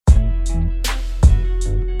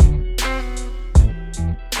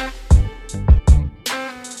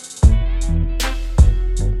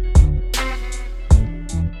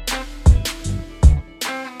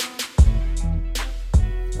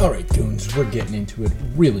getting into it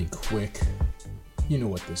really quick. You know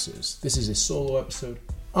what this is. This is a solo episode.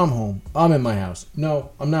 I'm home. I'm in my house.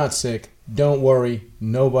 No, I'm not sick. Don't worry.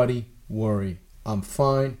 Nobody worry. I'm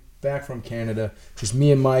fine. Back from Canada. Just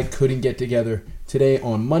me and Mike couldn't get together today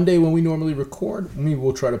on Monday when we normally record. Maybe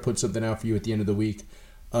we'll try to put something out for you at the end of the week.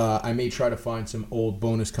 I may try to find some old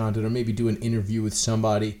bonus content or maybe do an interview with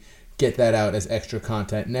somebody. Get that out as extra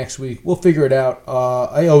content next week. We'll figure it out.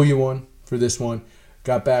 I owe you one for this one.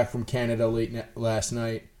 Got back from Canada late last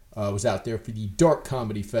night. Was out there for the Dark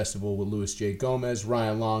Comedy Festival with Louis J. Gomez,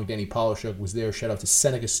 Ryan Long, Danny Polishuk was there. Shout out to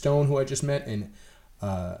Seneca Stone, who I just met, and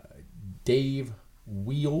Dave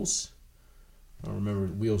Wheels. I don't remember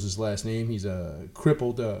Wheels' last name. He's a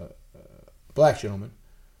crippled black gentleman.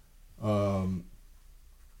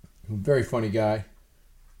 Very funny guy.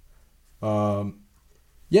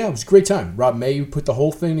 Yeah, it was a great time. Rob May put the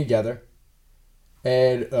whole thing together.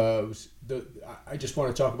 And I just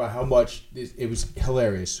want to talk about how much it was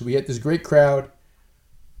hilarious. So we had this great crowd,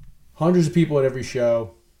 hundreds of people at every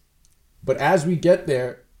show. But as we get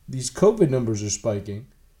there, these COVID numbers are spiking.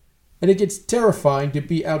 And it gets terrifying to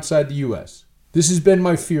be outside the U.S. This has been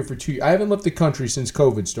my fear for 2 years. I haven't left the country since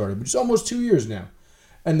COVID started, but it's almost 2 years now.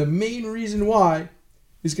 And the main reason why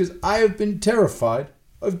is because I have been terrified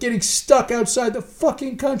of getting stuck outside the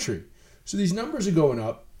fucking country. So these numbers are going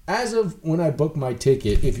up. As of when I booked my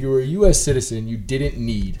ticket, if you were a U.S. citizen, you didn't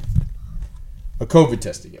need a COVID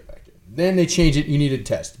test to get back in. Then they change it, you need a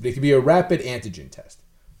test. But it could be a rapid antigen test.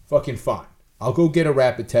 Fucking fine. I'll go get a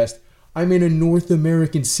rapid test. I'm in a North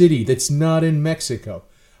American city that's not in Mexico.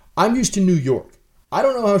 I'm used to New York. I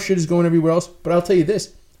don't know how shit is going everywhere else, but I'll tell you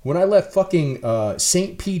this. When I left fucking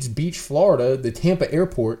St. Pete's Beach, Florida, the Tampa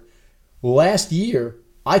airport, last year,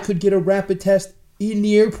 I could get a rapid test in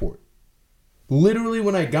the airport. Literally,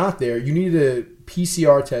 when I got there, you needed a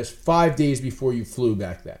PCR test 5 days before you flew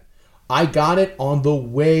back then. I got it on the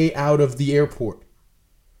way out of the airport.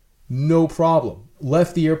 No problem.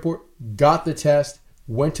 Left the airport, got the test,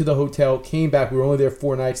 went to the hotel, came back. We were only there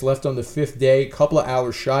 4 nights, left on the 5th day, a couple of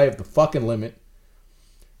hours shy of the fucking limit.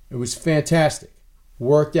 It was fantastic.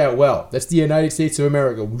 Worked out well. That's the United States of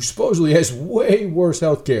America, who supposedly has way worse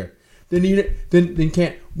health care than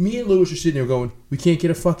can't. Me and Louis are sitting there going, we can't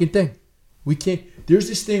get a fucking thing. We can't. There's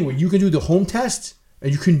this thing where you can do the home tests,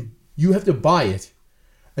 and you have to buy it,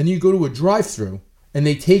 and then you go to a drive-thru, and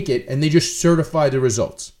they take it, and they just certify the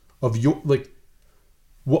results of your, like,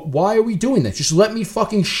 why are we doing that? Just let me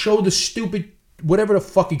fucking show the stupid, whatever the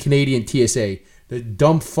fucking Canadian TSA, the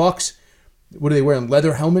dumb fucks, what are they wearing,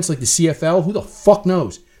 leather helmets like the CFL? Who the fuck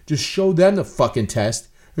knows? Just show them the fucking test,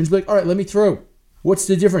 and just be like, all right, let me through. What's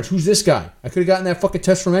the difference? Who's this guy? I could have gotten that fucking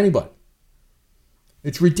test from anybody.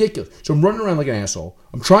 It's ridiculous. So I'm running around like an asshole.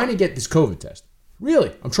 I'm trying to get this COVID test.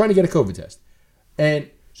 Really, I'm trying to get a COVID test. And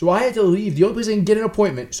so I had to leave. The only place I can get an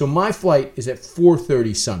appointment. So my flight is at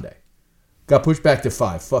 4:30 Sunday. Got pushed back to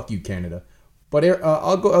 5. Fuck you, Canada. But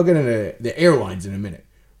I'll get into the airlines in a minute.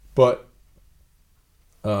 But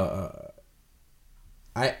the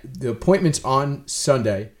appointments on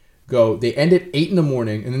Sunday they end at 8 in the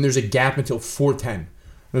morning, and then there's a gap until 4:10. And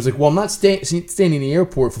I was like, well, I'm not staying in the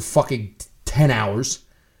airport for fucking 10 hours.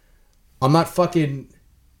 I'm not going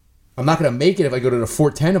to make it if I go to the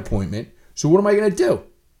 4:10 appointment. So what am I going to do?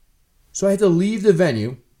 So I had to leave the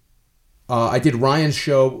venue. I did Ryan's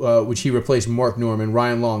show, which he replaced Mark Norman,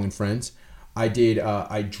 Ryan Long and friends. I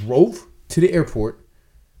drove to the airport,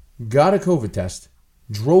 got a COVID test,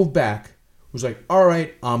 drove back, was like, all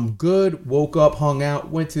right, I'm good. Woke up, hung out,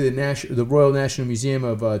 went to the Royal National Museum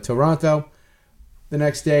of Toronto the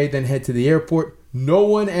next day, then head to the airport. No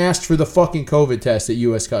one asked for the fucking COVID test at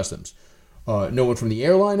U.S. Customs. No one from the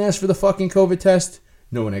airline asked for the fucking COVID test.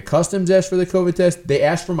 No one at Customs asked for the COVID test. They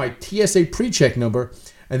asked for my TSA pre-check number,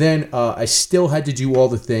 and then I still had to do all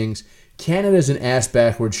the things. Canada's an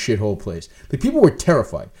ass-backwards shithole place. Like, people were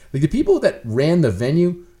terrified. Like, the people that ran the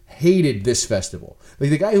venue hated this festival. Like,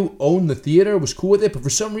 the guy who owned the theater was cool with it, but for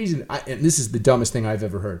some reason, and this is the dumbest thing I've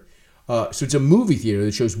ever heard. So it's a movie theater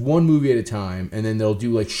that shows one movie at a time, and then they'll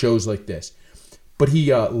do like shows like this. But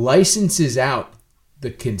he licenses out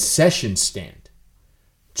the concession stand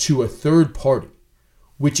to a third party,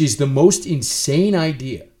 which is the most insane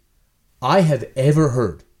idea I have ever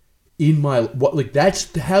heard in my like.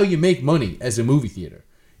 That's how you make money as a movie theater,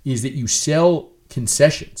 is that you sell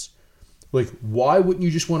concessions. Like, why wouldn't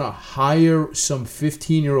you just want to hire some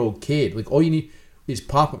 15-year-old kid? Like, all you need is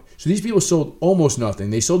popcorn. So these people sold almost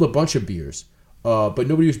nothing. They sold a bunch of beers, but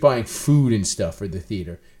nobody was buying food and stuff for the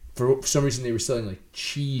theater. For some reason, they were selling like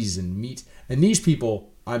cheese and meat. And these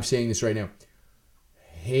people, I'm saying this right now,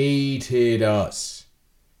 hated us.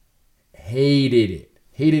 Hated it.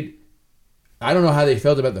 Hated I don't know how they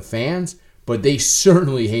felt about the fans, but they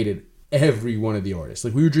certainly hated every one of the artists.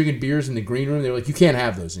 Like, we were drinking beers in the green room. They were like, you can't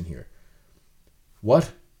have those in here.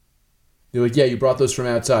 What? They're like, yeah, you brought those from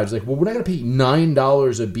outside. It's like, well, we're not going to pay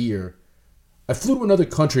 $9 a beer. I flew to another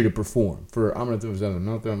country to perform for, I'm going to throw this out there,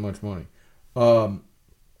 not that much money. And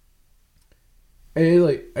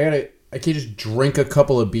like, I can't just drink a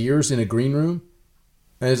couple of beers in a green room.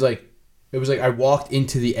 And it was like I walked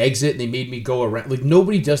into the exit and they made me go around. Like,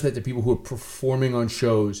 nobody does that to people who are performing on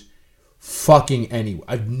shows fucking anyway.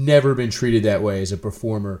 I've never been treated that way as a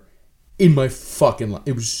performer in my fucking life.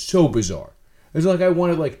 It was so bizarre. It was like I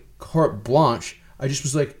wanted like carte blanche. I just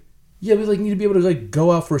was like, yeah, we like need to be able to like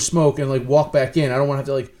go out for a smoke and like walk back in. I don't want to have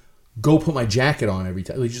to like go put my jacket on every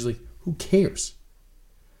time. Like, just like, who cares?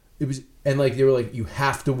 It was, and like they were like, you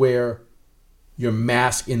have to wear your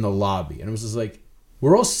mask in the lobby. And it was just like,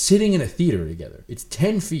 we're all sitting in a theater together. It's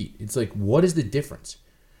 10 feet. It's like, what is the difference?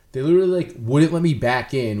 They literally like wouldn't let me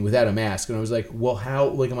back in without a mask. And I was like, well, how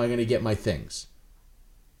like am I going to get my things?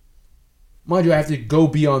 Mind you, I have to go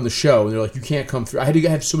be on the show. And they're like, you can't come through. I had to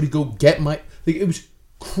have somebody go get my, like, it was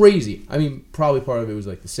crazy. I mean, probably part of it was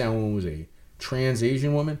like the sound woman was a trans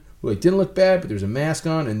Asian woman who like didn't look bad, but there was a mask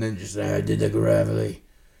on. And then just, I did the gravity.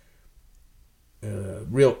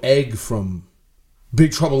 Real egg from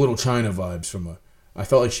Big Trouble Little China vibes from a, I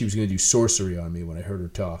felt like she was going to do sorcery on me when I heard her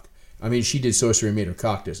talk. I mean, she did sorcery and made her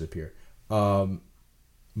cock disappear.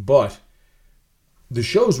 But the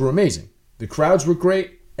shows were amazing. The crowds were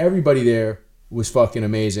great. Everybody there was fucking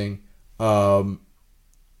amazing.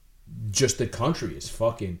 Just the country is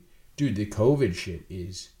fucking... Dude, the COVID shit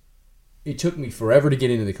is... It took me forever to get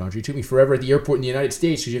into the country. It took me forever at the airport in the United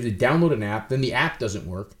States because you have to download an app. Then the app doesn't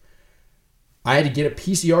work. I had to get a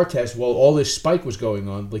PCR test while all this spike was going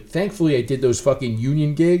on. Like, thankfully, I did those fucking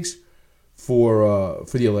union gigs for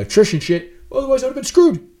the electrician shit. Otherwise, I'd have been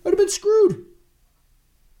screwed.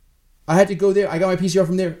 I had to go there. I got my PCR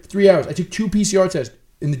from there. 3 hours. I took 2 PCR tests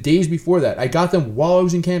in the days before that. I got them while I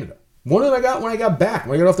was in Canada. One of them I got when I got back.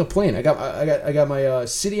 When I got off the plane, I got my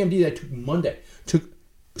City MD that I took Monday. Took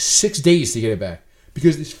 6 days to get it back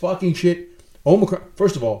because this fucking shit. Omicron.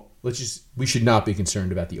 First of all, we should not be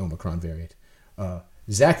concerned about the Omicron variant.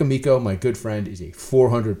 Zach Amico, my good friend, is a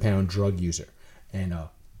 400-pound drug user. And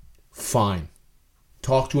fine.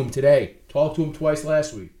 Talked to him today. Talked to him twice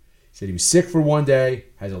last week. He said he was sick for one day,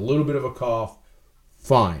 has a little bit of a cough.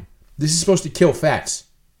 Fine. This is supposed to kill fats.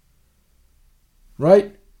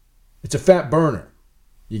 Right? It's a fat burner.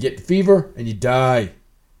 You get the fever and you die.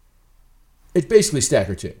 It's basically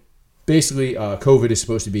Stacker 2. Basically, COVID is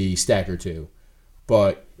supposed to be Stacker 2.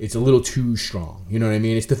 But it's a little too strong. You know what I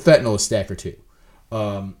mean? It's the fentanyl of Stacker 2.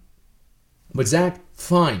 But Zach,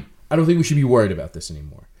 fine. I don't think we should be worried about this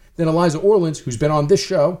anymore. Then Eliza Orlins, who's been on this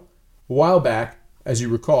show a while back, as you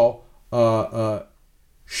recall,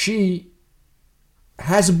 she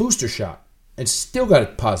has a booster shot and still got a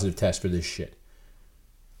positive test for this shit.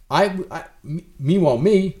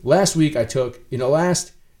 Meanwhile, last week I took, in the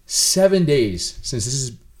last 7 days, since this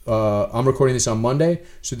is, I'm recording this on Monday,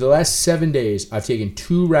 so the last 7 days I've taken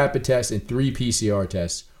 2 rapid tests and 3 PCR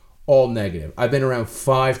tests, all negative. I've been around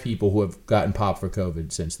 5 people who have gotten popped for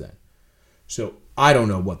COVID since then. So I don't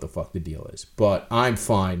know what the fuck the deal is, but I'm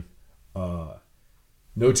fine.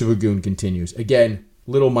 Notes of a Goon continues. Again,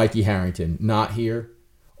 little Mikey Harrington, not here.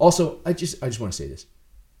 Also, I just want to say this.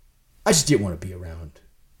 I just didn't want to be around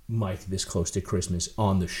Mike this close to Christmas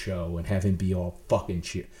on the show and have him be all fucking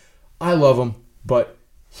cheer. I love him, but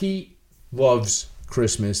he loves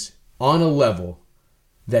Christmas on a level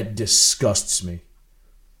that disgusts me.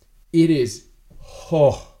 It is,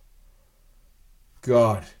 oh,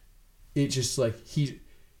 God. It's just like, he's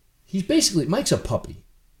basically, Mike's a puppy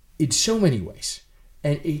in so many ways.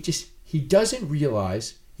 And he doesn't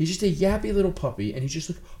realize, he's just a yappy little puppy, and he's just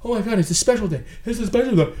like, oh my God, it's a special day. It's a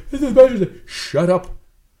special day. It's a special day. Shut up.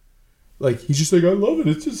 Like, he's just like, I love it.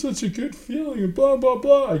 It's just such a good feeling, and blah, blah,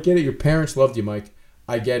 blah. I get it. Your parents loved you, Mike.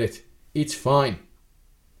 I get it. It's fine.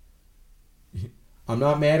 I'm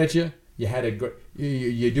not mad at you.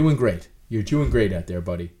 You're doing great. You're doing great out there,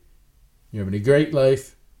 buddy. You're having a great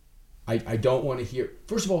life. I don't want to hear...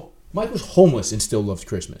 First of all, Mike was homeless and still loved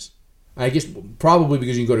Christmas. I guess probably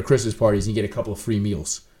because you can go to Christmas parties and you get a couple of free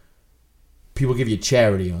meals. People give you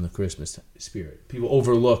charity on the Christmas spirit. People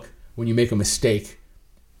overlook when you make a mistake,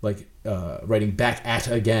 like writing back at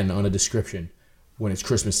again on a description when it's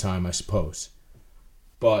Christmas time, I suppose.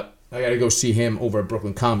 But I got to go see him over at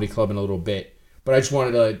Brooklyn Comedy Club in a little bit. But I just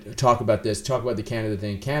wanted to talk about this, talk about the Canada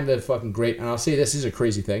thing. Canada is fucking great. And I'll say this is a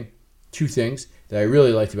crazy thing. 2 things that I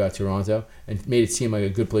really liked about Toronto and made it seem like a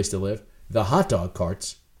good place to live. The hot dog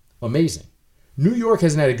carts, amazing. New York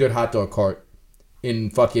hasn't had a good hot dog cart in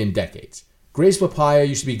fucking decades. Gray's Papaya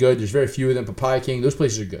used to be good. There's very few of them. Papaya King, those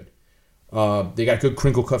places are good. They got good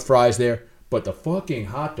crinkle cut fries there. But the fucking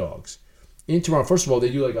hot dogs in Toronto, first of all,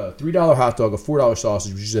 they do like a $3 hot dog, a $4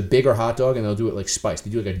 sausage, which is a bigger hot dog, and they'll do it like spiced. They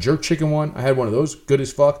do like a jerk chicken one. I had one of those, good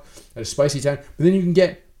as fuck, at a spicy time. But then you can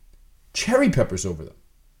get cherry peppers over them.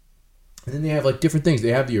 And then they have like different things.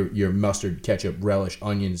 They have your mustard, ketchup, relish,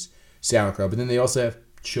 onions, sauerkraut. But then they also have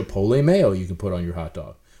chipotle mayo you can put on your hot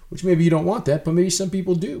dog, which maybe you don't want that, but maybe some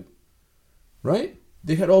people do. Right?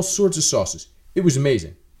 They had all sorts of sauces. It was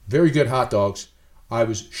amazing. Very good hot dogs. I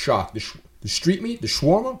was shocked. The street meat, the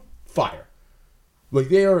shawarma, fire. Like,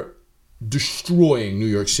 they are destroying New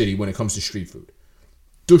York City when it comes to street food.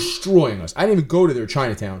 Destroying us. I didn't even go to their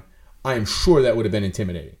Chinatown. I am sure that would have been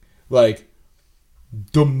intimidating. Like,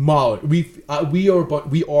 demolish. We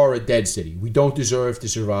are a dead city. We don't deserve to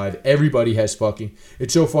survive. Everybody has fucking.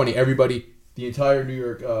 It's so funny. Everybody, the entire New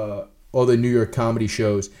York, all the New York comedy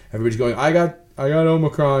shows. Everybody's going. I got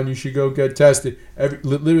Omicron. You should go get tested.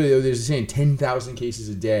 Literally, there's saying 10,000 cases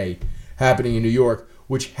a day happening in New York.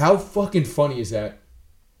 Which, how fucking funny is that?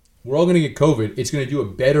 We're all gonna get COVID. It's gonna do a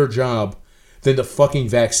better job than the fucking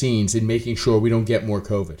vaccines in making sure we don't get more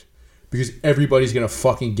COVID. Because everybody's going to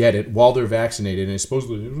fucking get it while they're vaccinated. And it's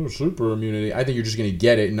supposedly there's super immunity. I think you're just going to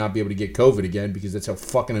get it and not be able to get COVID again because that's how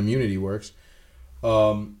fucking immunity works.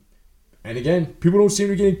 And again, people don't seem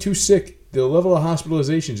to be getting too sick. The level of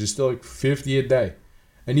hospitalizations is still like 50 a day.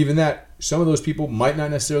 And even that, some of those people might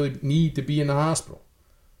not necessarily need to be in the hospital.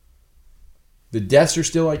 The deaths are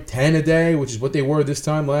still like 10 a day, which is what they were this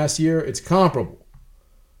time last year. It's comparable.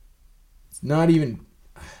 It's not even...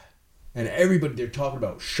 And everybody, they're talking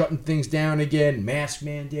about shutting things down again, mask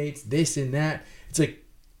mandates, this and that. It's like,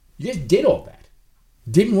 you guys did all that.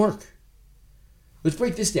 Didn't work. Let's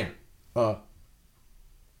break this down.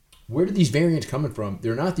 Where did these variants coming from?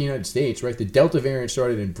 They're not the United States, right? The Delta variant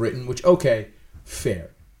started in Britain, which, okay, fair.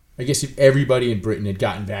 I guess if everybody in Britain had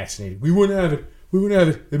gotten vaccinated, we wouldn't have it.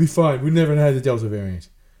 It'd be fine. We'd never had the Delta variant.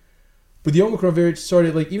 But the Omicron variant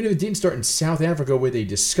started, like, even if it didn't start in South Africa where they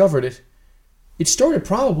discovered it, it started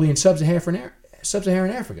probably in sub-Saharan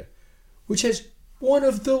Africa, which has one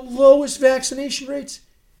of the lowest vaccination rates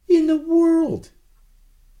in the world.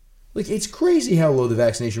 Like, it's crazy how low the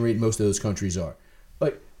vaccination rate in most of those countries are.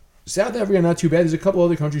 Like, South Africa, not too bad. There's a couple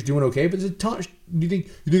other countries doing okay, but there's a ton. You think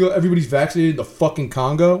everybody's vaccinated in the fucking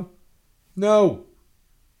Congo? No.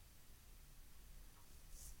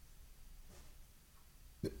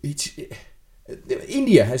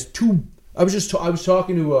 India has two. I was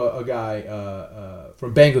talking to a guy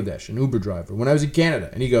from Bangladesh, an Uber driver, when I was in Canada,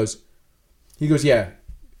 and he goes, yeah,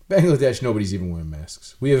 Bangladesh, nobody's even wearing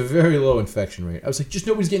masks. We have a very low infection rate. I was like, just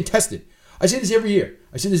nobody's getting tested. I say this every year.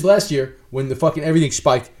 I said this last year when the fucking everything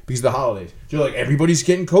spiked because of the holidays. They're like, everybody's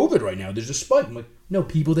getting COVID right now. There's a spike. I'm like, no,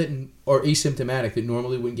 people that are asymptomatic that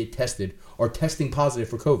normally wouldn't get tested are testing positive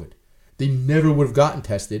for COVID. They never would have gotten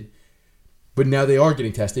tested. But now they are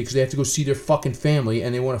getting tested because they have to go see their fucking family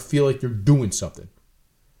and they want to feel like they're doing something.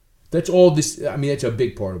 That's all this... I mean, that's a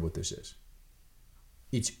big part of what this is.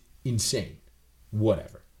 It's insane.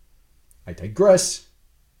 Whatever. I digress.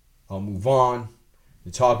 I'll move on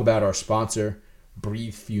to talk about our sponsor,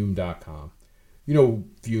 BreatheFume.com. You know who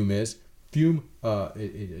Fume is. Fume,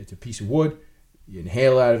 it's a piece of wood. You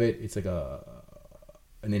inhale out of it. It's like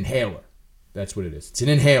an inhaler. That's what it is. It's an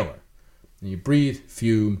inhaler. And you breathe,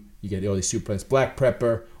 fume... You get all these super plants, black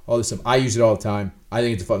pepper, all this stuff. I use it all the time. I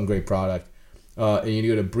think it's a fucking great product. And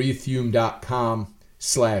you go to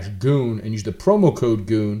breathefume.com/goon and use the promo code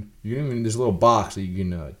GOON. There's a little box that you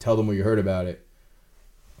can tell them where you heard about it.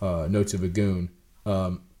 Notes of a Goon.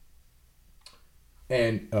 What you're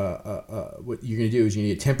going to do is you're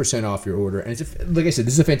going to get 10% off your order. And it's like I said,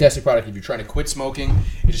 this is a fantastic product. If you're trying to quit smoking,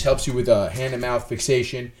 it just helps you with hand and mouth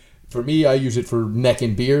fixation. For me, I use it for neck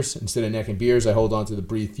and beers. Instead of neck and beers, I hold on to the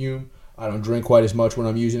Breathe Fume. I don't drink quite as much when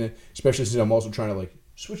I'm using it, especially since I'm also trying to like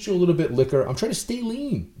switch to a little bit liquor. I'm trying to stay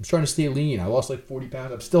lean. I lost like 40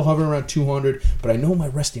 pounds. I'm still hovering around 200, but I know my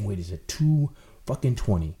resting weight is at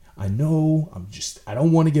 220. I know I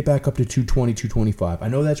don't want to get back up to 220, 225. I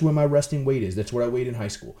know that's where my resting weight is. That's what I weighed in high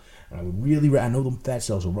school. And I know the fat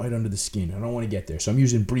cells are right under the skin. I don't want to get there. So I'm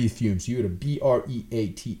using Breathe Fume. So you go to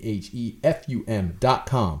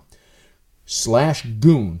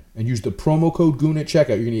BreatheFume.com/goon and use the promo code GOON at checkout.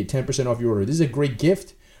 You're going to get 10% off your order. This is a great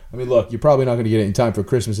gift. I mean, look, you're probably not going to get it in time for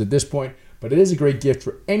Christmas at this point, but it is a great gift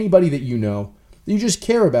for anybody that you know, that you just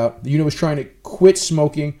care about, that you know is trying to quit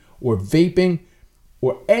smoking or vaping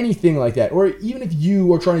or anything like that. Or even if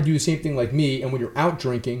you are trying to do the same thing like me, and when you're out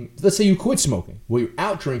drinking, let's say you quit smoking. Well, you're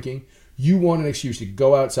out drinking, you want an excuse to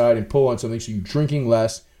go outside and pull on something, so you're drinking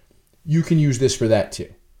less. you can use this for that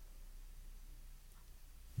too.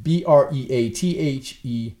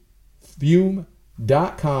 BREATHE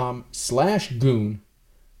Fume.com/goon.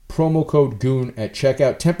 Promo code GOON at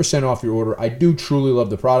checkout. 10% off your order. I do truly love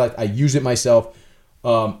the product. I use it myself. A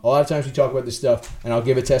lot of times we talk about this stuff and I'll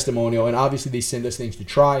give a testimonial, and obviously they send us things to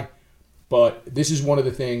try. But this is one of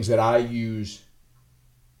the things that I use.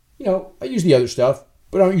 I use the other stuff,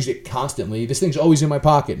 but I don't use it constantly. This thing's always in my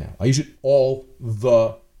pocket now. I use it all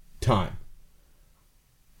the time.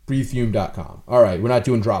 BreatheFume.com. All right, we're not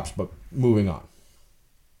doing drops, but moving on.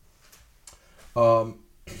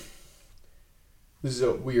 This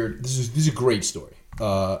is a great story.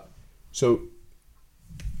 So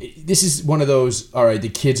this is one of those, all right, the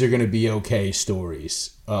kids are going to be okay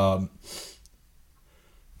stories. Let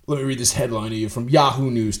me read this headline to you from Yahoo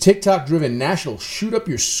News. TikTok-driven national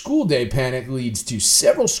shoot-up-your-school-day panic leads to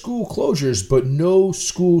several school closures, but no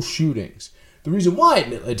school shootings. The reason why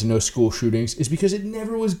it led to no school shootings is because it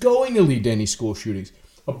never was going to lead to any school shootings.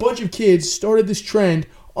 A bunch of kids started this trend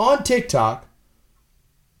on TikTok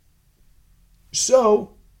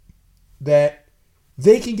so that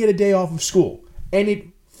they can get a day off of school. And it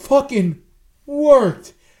fucking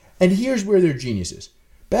worked. And here's where they're geniuses.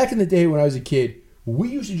 Back in the day when I was a kid, we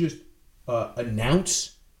used to just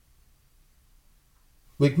announce,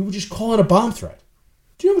 we would just call in a bomb threat.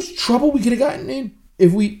 Do you know how much trouble we could have gotten in?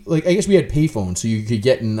 If we, I guess we had payphones, so you could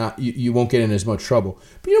get in, you won't get in as much trouble.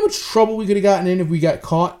 But you know how much trouble we could have gotten in if we got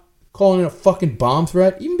caught calling in a fucking bomb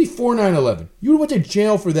threat? Even before 9/11. You would have went to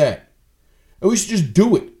jail for that. And we used to just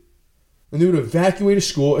do it. And they would evacuate a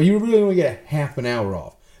school, and you would really only get a half an hour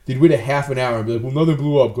off. They'd wait a half an hour and be like, well, nothing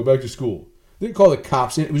blew up, go back to school. They'd call the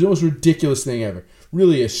cops in. It was the most ridiculous thing ever.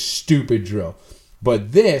 Really a stupid drill.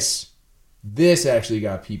 But this actually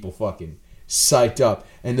got people fucking psyched up.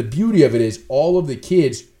 And the beauty of it is all of the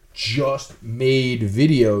kids just made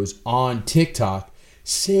videos on TikTok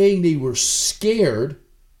saying they were scared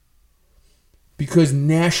because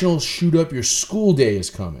National Shoot Up Your School Day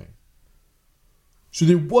is coming. So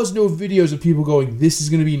there was no videos of people going, this is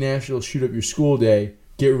going to be National Shoot Up Your School Day.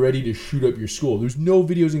 Get ready to shoot up your school. There's no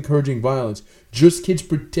videos encouraging violence. Just kids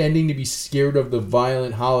pretending to be scared of the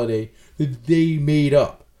violent holiday that they made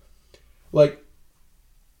up.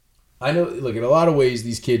 I know, in a lot of ways,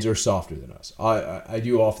 these kids are softer than us. I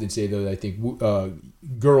do often say, though, that I think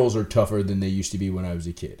girls are tougher than they used to be when I was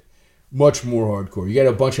a kid. Much more hardcore. You got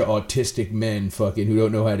a bunch of autistic men who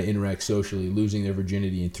don't know how to interact socially, losing their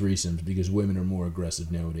virginity in threesomes because women are more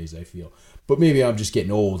aggressive nowadays, I feel. But maybe I'm just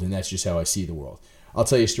getting old and that's just how I see the world. I'll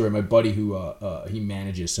tell you a story. My buddy who he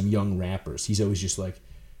manages some young rappers, he's always just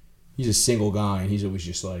he's a single guy and he's always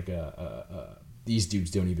just these dudes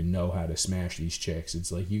don't even know how to smash these chicks. It's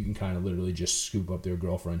you can kind of literally just scoop up their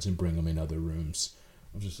girlfriends and bring them in other rooms.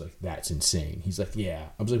 I'm just that's insane. He's yeah.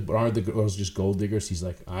 I was but aren't the girls just gold diggers? He's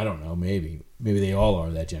I don't know, maybe they all are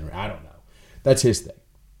that generation. I don't know. That's his thing.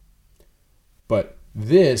 But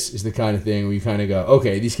this is the kind of thing where you kind of go,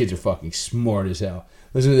 okay, these kids are fucking smart as hell.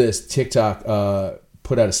 Listen to this. TikTok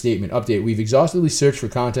put out a statement. Update. We've exhaustively searched for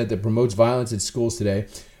content that promotes violence in schools today,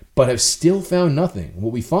 but have still found nothing.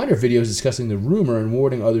 What we find are videos discussing the rumor and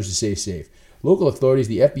warning others to stay safe. Local authorities,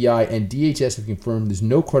 the FBI, and DHS have confirmed there's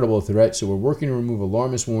no credible threat, so we're working to remove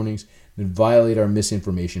alarmist warnings and violate our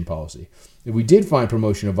misinformation policy. If we did find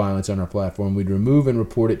promotion of violence on our platform, we'd remove and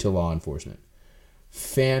report it to law enforcement.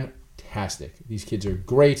 Fantastic. These kids are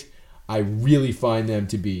great. I really find them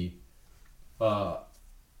to be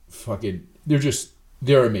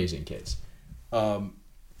they're amazing kids.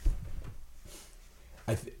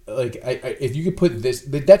 If you could put this,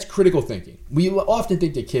 that's critical thinking. We often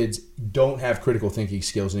think that kids don't have critical thinking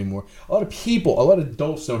skills anymore. A lot of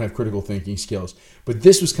adults don't have critical thinking skills. But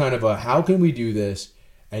this was kind of how can we do this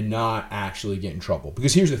and not actually get in trouble?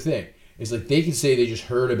 Because here's the thing. It's they can say they just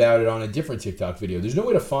heard about it on a different TikTok video. There's no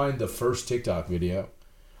way to find the first TikTok video.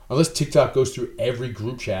 Unless TikTok goes through every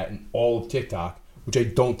group chat in all of TikTok, which I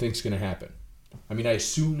don't think is going to happen. I mean, I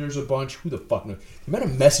assume there's a bunch. Who the fuck knows? The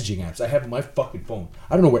amount of messaging apps I have on my fucking phone.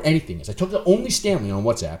 I don't know where anything is. I talk to only Stanley on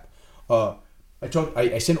WhatsApp.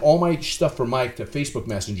 I send all my stuff from Mike to Facebook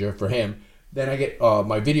Messenger for him. Then I get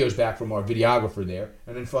my videos back from our videographer there.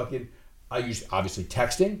 And then I use, obviously,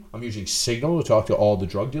 texting. I'm using Signal to talk to all the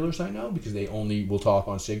drug dealers I know because they only will talk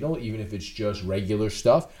on Signal, even if it's just regular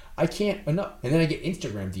stuff. I can't enough. And then I get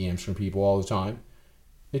Instagram DMs from people all the time.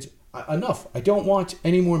 It's enough. I don't want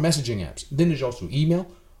any more messaging apps. Then there's also email.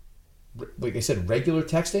 Like I said, regular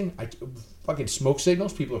texting. Fucking smoke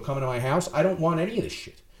signals. People are coming to my house. I don't want any of this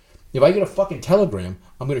shit. If I get a fucking telegram,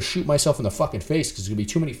 I'm going to shoot myself in the fucking face because there's going to be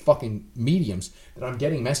too many fucking mediums that I'm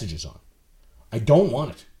getting messages on. I don't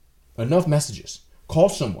want it. Enough messages. Call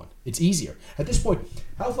someone. It's easier. At this point,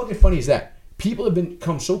 how fucking funny is that? People have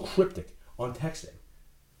become so cryptic on texting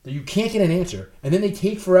that you can't get an answer, and then they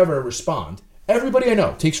take forever to respond. Everybody I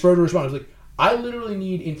know takes forever to respond. It's like, I literally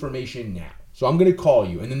need information now, so I'm going to call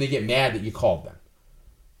you, and then they get mad that you called them.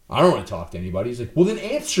 I don't want to talk to anybody. He's like, well, then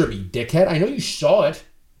answer me, dickhead. I know you saw it.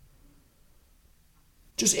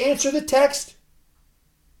 Just answer the text.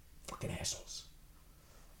 Fucking assholes.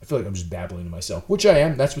 I feel like I'm just babbling to myself, which I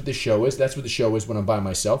am. That's what this show is. That's what the show is when I'm by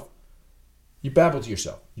myself. You babble to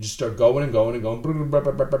yourself. You just start going and going and going.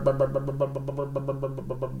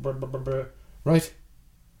 Right?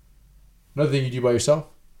 Another thing you do by yourself,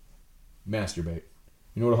 masturbate.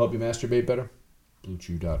 You know what'll help you masturbate better?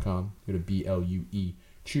 BlueChew.com. Go to BLUE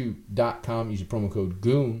Chew.com. Use the promo code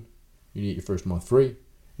GOON. You get your first month free.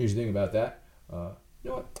 Here's the thing about that. You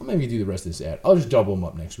know what? I'm not even going to do the rest of this ad. I'll just double them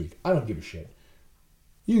up next week. I don't give a shit.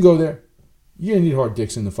 You can go there. You're going to need hard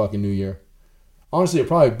dicks in the fucking new year. Honestly, it'll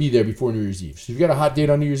probably be there before New Year's Eve. So if you got a hot date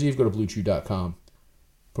on New Year's Eve, go to BlueChew.com.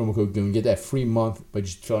 Promo code GOON. Get that free month by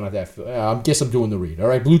just filling out that. I guess I'm doing the read. All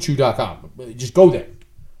right, BlueChew.com. Just go there.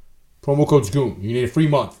 Promo code's GOON. You need a free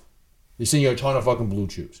month. They send you a ton of fucking Blue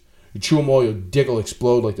Chews. You chew them all, your dick will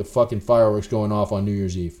explode like the fucking fireworks going off on New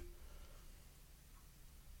Year's Eve.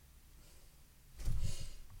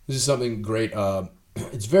 This is something great.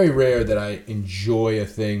 It's very rare that I enjoy a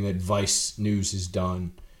thing that Vice News has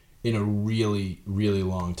done in a really, really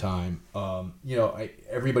long time.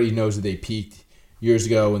 Everybody knows that they peaked years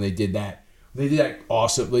ago when they did that. They did that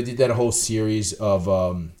awesome. They did that whole series of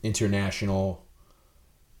international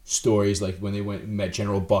stories, like when they went and met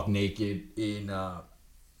General Buck naked in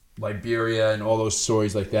Liberia and all those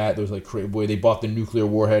stories like that. Those like where they bought the nuclear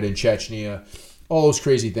warhead in Chechnya. All those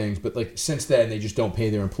crazy things, but like since then they just don't pay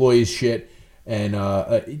their employees shit, and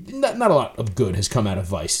not a lot of good has come out of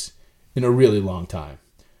Vice in a really long time.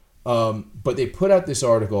 But they put out this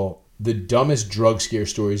article, "The Dumbest Drug Scare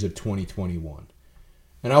Stories of 2021,"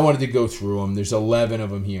 and I wanted to go through them. There's 11 of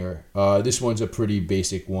them here. This one's a pretty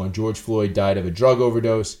basic one. George Floyd died of a drug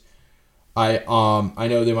overdose. I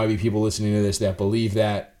know there might be people listening to this that believe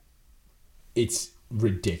that. It's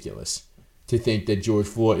ridiculous to think that George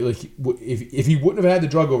Floyd, like, if he wouldn't have had the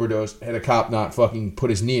drug overdose, had a cop not fucking put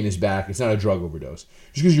his knee in his back, it's not a drug overdose.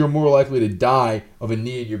 Just because you're more likely to die of a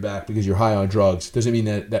knee in your back because you're high on drugs doesn't mean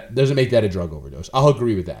that doesn't make that a drug overdose. I'll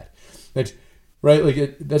agree with that. That's right.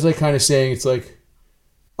 Like that's like kind of saying it's like,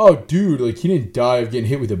 oh, dude, like he didn't die of getting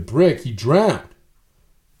hit with a brick, he drowned.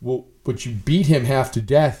 Well, but you beat him half to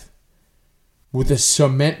death with a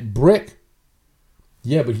cement brick.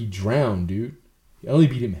 Yeah, but he drowned, dude. You only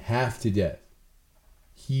beat him half to death.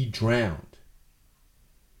 He drowned.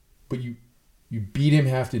 But you beat him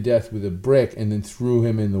half to death with a brick and then threw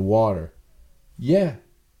him in the water. Yeah.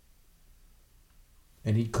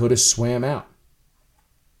 And he could have swam out.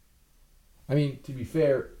 I mean, to be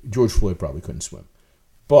fair, George Floyd probably couldn't swim.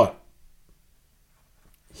 But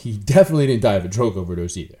he definitely didn't die of a drug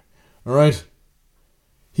overdose either. All right?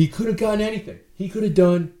 He could have gotten anything. He could have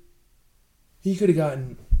gotten,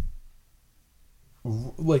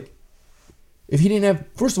 like, if he didn't have,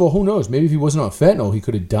 first of all, who knows? Maybe if he wasn't on fentanyl, he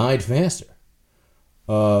could have died faster.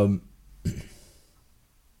 Fentanyl's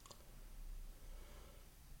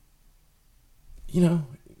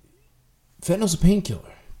a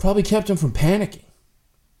painkiller. Probably kept him from panicking.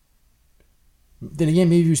 Then again,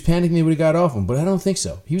 maybe if he was panicking, they would have got off him, but I don't think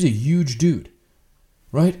so. He was a huge dude,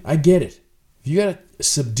 right? I get it. If you gotta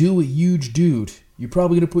subdue a huge dude, you're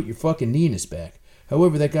probably gonna put your fucking knee in his back.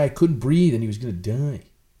 However, that guy couldn't breathe and he was gonna die.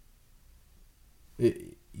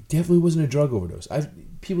 It definitely wasn't a drug overdose.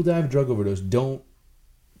 People die of a drug overdose don't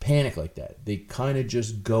panic like that. They kind of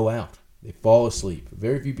just go out. They fall asleep.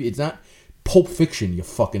 Very few people. It's not Pulp Fiction, you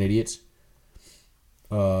fucking idiots.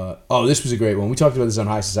 This was a great one. We talked about this on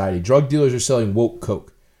High Society. Drug dealers are selling woke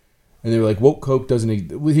coke. And they were like, woke coke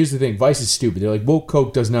doesn't... Well, here's the thing. Vice is stupid. They're like, woke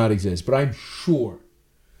coke does not exist. But I'm sure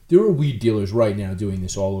there are weed dealers right now doing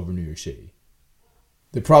this all over New York City.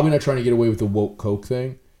 They're probably not trying to get away with the woke coke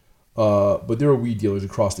thing. But there are weed dealers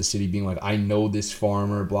across the city being like, I know this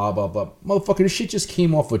farmer, blah, blah, blah. Motherfucker, this shit just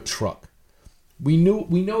came off a truck. We know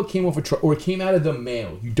it came off a truck, or it came out of the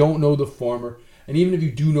mail. You don't know the farmer. And even if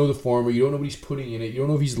you do know the farmer, you don't know what he's putting in it. You don't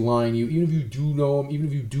know if he's lying to you. Even if you do know him, even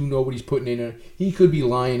if you do know what he's putting in it, he could be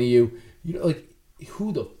lying to you. You know, like,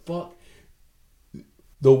 who the fuck?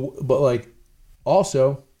 But, like,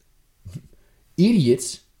 also,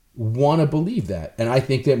 idiots want to believe that. And I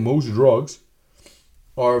think that most drugs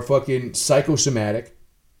are fucking psychosomatic,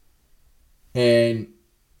 and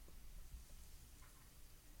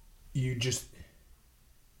you just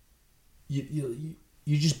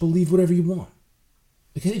believe whatever you want.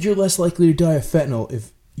 Like, I think you're less likely to die of fentanyl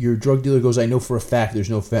if your drug dealer goes, I know for a fact there's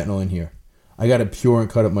no fentanyl in here. I got to pure and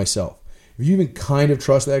cut it myself. If you even kind of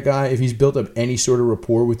trust that guy, if he's built up any sort of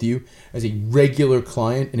rapport with you as a regular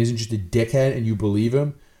client and isn't just a dickhead and you believe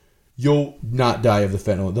him, you'll not die of the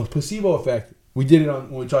fentanyl. The placebo effect, we did it on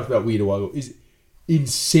when we talked about weed a while ago, is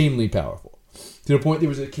insanely powerful. To the point there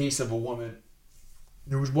was a case of a woman.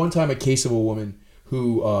 There was one time a case of a woman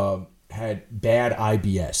who had bad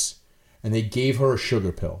IBS, and they gave her a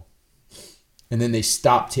sugar pill, and then she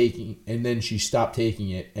stopped taking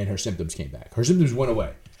it, and her symptoms came back. Her symptoms went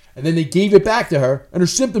away, and then they gave it back to her, and her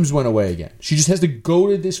symptoms went away again. She just has to go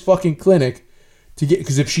to this fucking clinic to get,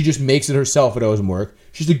 because if she just makes it herself, it doesn't work.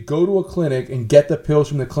 She has to go to a clinic and get the pills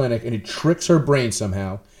from the clinic, and it tricks her brain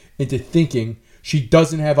somehow into thinking she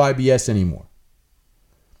doesn't have IBS anymore.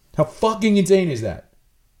 How fucking insane is that?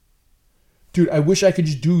 Dude, I wish I could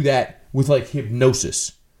just do that with, like,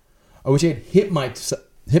 hypnosis. I wish I could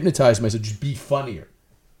hypnotize myself, just be funnier.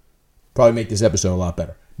 Probably make this episode a lot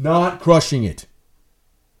better. Not crushing it.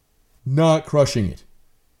 Not crushing it.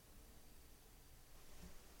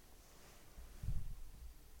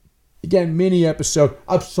 Again, mini episode.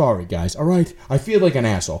 I'm sorry, guys, all right? I feel like an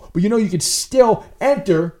asshole. But you can still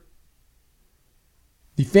enter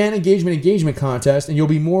the fan engagement contest, and you'll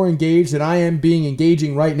be more engaged than I am being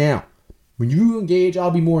engaging right now. When you engage, I'll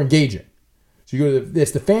be more engaging. So you go to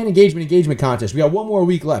the fan engagement contest. We got one more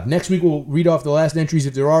week left. Next week we'll read off the last entries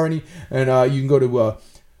if there are any, and you can go to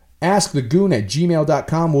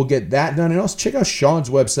askthegoon@gmail.com. We'll get that done, and also check out Sean's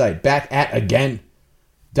website,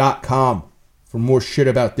 backatagain.com, for more shit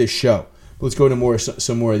about this show. But let's go to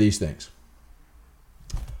some more of these things.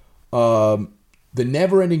 The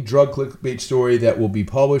never-ending drug clickbait story that will be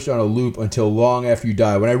published on a loop until long after you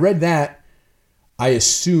die. When I read that, I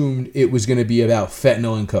assumed it was going to be about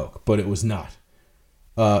fentanyl and coke, but it was not.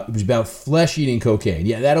 It was about flesh-eating cocaine.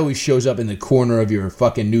 Yeah, that always shows up in the corner of your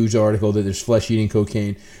fucking news article that there's flesh-eating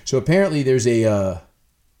cocaine. So apparently there's a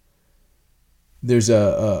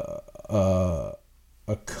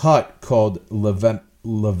cut called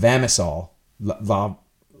levamisole.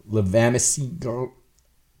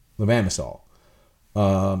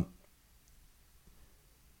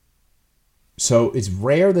 So it's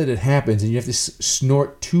rare that it happens, and you have to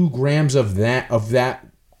snort 2 grams of that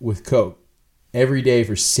with coke every day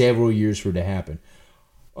for several years for it to happen.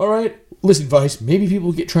 All right, listen, Vice. Maybe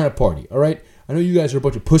people get trying to party. All right, I know you guys are a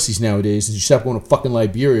bunch of pussies nowadays, since you stopped going to fucking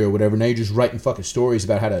Liberia or whatever. Now you're just writing fucking stories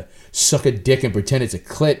about how to suck a dick and pretend it's a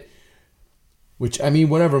clit. Which, I mean,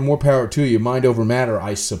 whatever. More power to you. Mind over matter,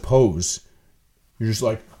 I suppose. You're just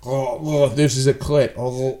like, oh, this is a clit.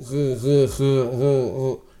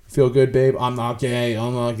 Feel good, babe? I'm not gay.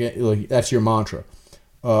 Like, that's your mantra.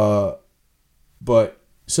 But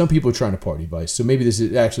some people are trying to party, Vice. So maybe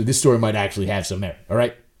this story might actually have some merit, all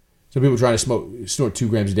right? Some people are trying to snort 2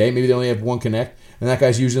 grams a day. Maybe they only have one connect, and that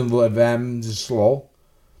guy's using the levamisole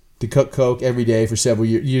to cut coke every day for several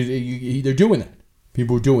years. They're doing that.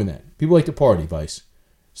 People are doing that. People like to party, Vice.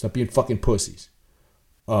 Stop being fucking pussies.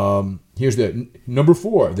 Here's the number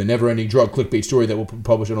 4, the never-ending drug clickbait story that will be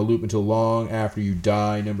published on a loop until long after you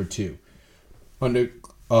die. Number 2.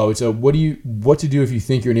 It's a what to do if you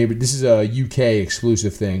think your neighbor. This is a UK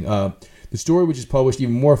exclusive thing. The story, which is published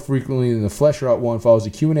even more frequently than the Flesh Out one, follows a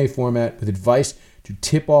Q&A format with advice to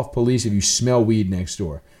tip off police if you smell weed next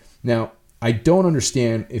door. Now, I don't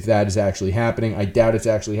understand if that is actually happening. I doubt it's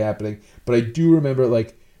actually happening, but I do remember,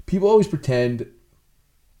 like, people always pretend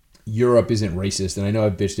Europe isn't racist, and I know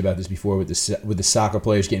I've bitched about this before with the soccer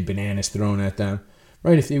players getting bananas thrown at them.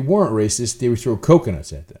 Right? If they weren't racist, they would throw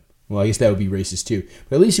coconuts at them. Well, I guess that would be racist too,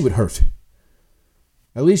 but at least it would hurt.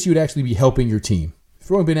 At least you would actually be helping your team.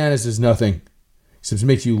 Throwing bananas does nothing except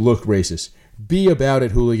makes you look racist. Be about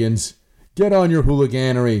it, hooligans. Get on your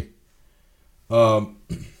hooliganery. But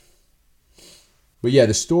yeah,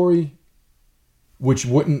 the story, which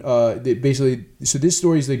wouldn't basically. So this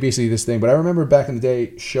story is like basically this thing. But I remember back in the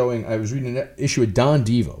day I was reading an issue of Don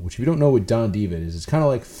Diva, which if you don't know what Don Diva is, it's kind of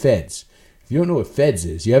like Feds. If you don't know what Feds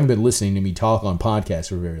is, you haven't been listening to me talk on podcasts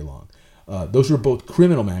for very long. Those were both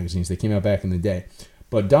criminal magazines that came out back in the day.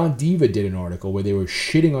 But Don Diva did an article where they were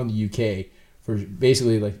shitting on the UK for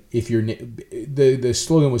basically like if you're the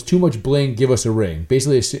slogan was too much bling, give us a ring.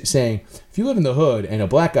 Basically saying if you live in the hood and a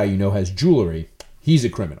black guy has jewelry, he's a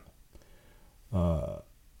criminal.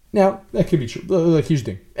 Now that could be true. Like here's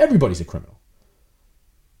the thing: everybody's a criminal,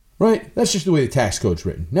 right? That's just the way the tax code's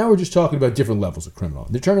written. Now we're just talking about different levels of criminal.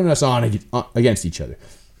 They're turning us on against each other.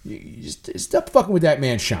 You just stop fucking with that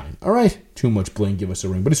man's shine, all right? Too much bling, give us a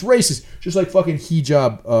ring. But it's racist, just like fucking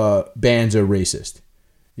hijab bans are racist.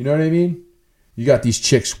 You know what I mean? You got these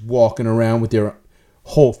chicks walking around with their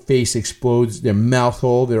whole face explodes, their mouth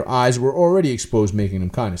hole, their eyes were already exposed, making them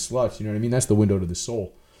kind of sluts. You know what I mean? That's the window to the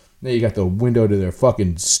soul. Now you got the window to their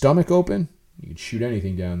fucking stomach open. You can shoot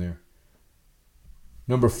anything down there.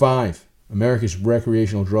 Number 5, America's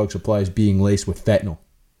recreational drug supply is being laced with fentanyl.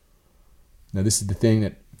 Now this is the thing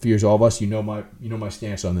that fears all of us. You know my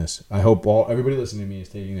stance on this. I hope everybody listening to me is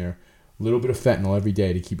taking their little bit of fentanyl every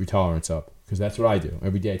day to keep your tolerance up, because that's what I do.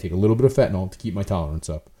 Every day I take a little bit of fentanyl to keep my tolerance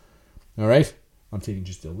up. All right? I'm taking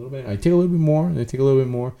just a little bit. I take a little bit more, and I take a little bit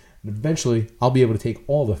more, and eventually I'll be able to take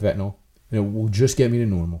all the fentanyl, and it will just get me to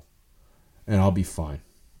normal, and I'll be fine.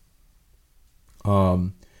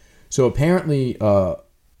 So apparently, a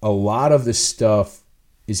lot of this stuff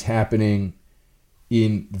is happening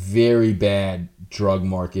in very bad drug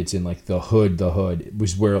markets in like the hood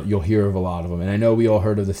was where you'll hear of a lot of them. And I know we all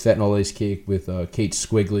heard of the fentanyl lace cake with Kate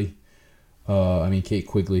Quigley,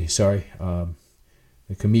 sorry,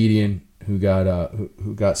 the comedian who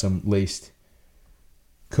got some laced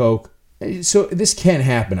coke. So this can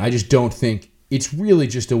happen. I just don't think it's really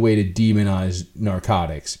just a way to demonize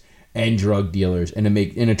narcotics and drug dealers and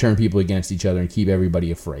to turn people against each other and keep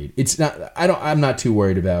everybody afraid. It's not. I'm not too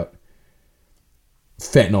worried about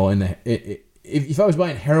fentanyl if I was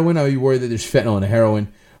buying heroin, I would be worried that there's fentanyl in the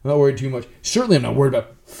heroin. I'm not worried too much. Certainly, I'm not worried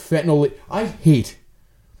about fentanyl. I hate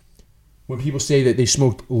when people say that they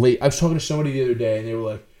smoked late. I was talking to somebody the other day, and they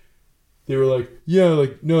were like, yeah,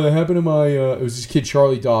 like, no, that happened to my, it was this kid,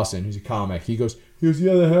 Charlie Dawson, who's a comic. He goes,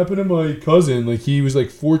 yeah, that happened to my cousin. Like, he was like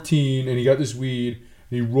 14, and he got this weed, and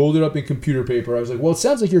he rolled it up in computer paper. I was like, well, it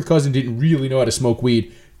sounds like your cousin didn't really know how to smoke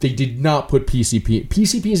weed. They did not put PCP.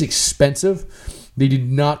 PCP is expensive. They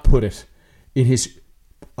did not put it in his,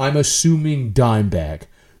 I'm assuming, dime bag.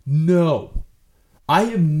 No.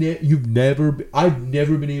 I've never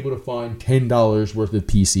been able to find $10 worth of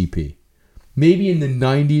PCP. Maybe in the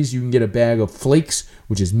 90s you can get a bag of flakes,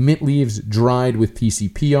 which is mint leaves dried with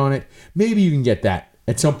PCP on it. Maybe you can get that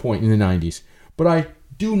at some point in the 90s. But I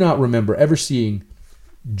do not remember ever seeing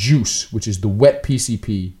juice, which is the wet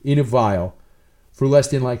PCP, in a vial for less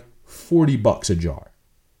than like $40 a jar.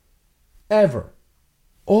 Ever.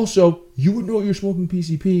 Also, you would know you're smoking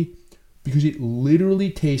PCP because it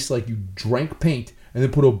literally tastes like you drank paint and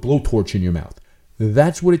then put a blowtorch in your mouth.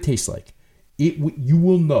 That's what it tastes like. You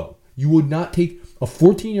will know. You would not take, a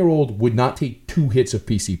 14-year-old would not take 2 hits of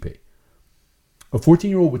PCP. A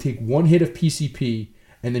 14-year-old would take 1 hit of PCP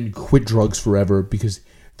and then quit drugs forever because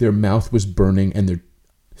their mouth was burning and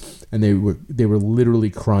they were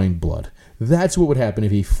literally crying blood. That's what would happen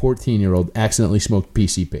if a 14-year-old accidentally smoked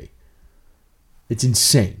PCP. It's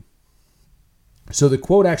insane. So the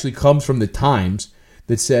quote actually comes from the Times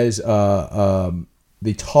that says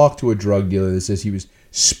they talked to a drug dealer that says he was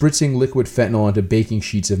spritzing liquid fentanyl onto baking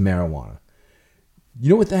sheets of marijuana. You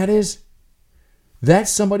know what that is?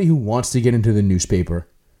 That's somebody who wants to get into the newspaper,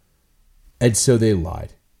 and so they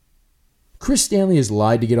lied. Chris Stanley has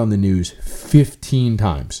lied to get on the news 15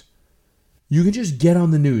 times. You can just get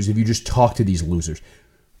on the news if you just talk to these losers.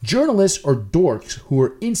 Journalists are dorks who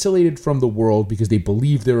are insulated from the world because they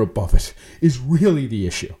believe they're above it, is really the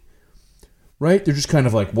issue. Right? They're just kind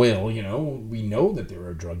of like, well, we know that there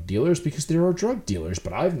are drug dealers because there are drug dealers,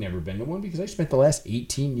 but I've never been to one because I spent the last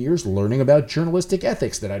 18 years learning about journalistic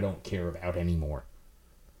ethics that I don't care about anymore.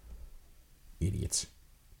 Idiots.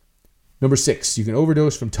 Number 6, you can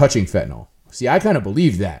overdose from touching fentanyl. See, I kind of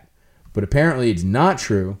believe that, but apparently it's not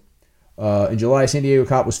true. In July, a San Diego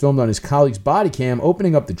cop was filmed on his colleague's body cam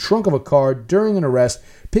opening up the trunk of a car during an arrest,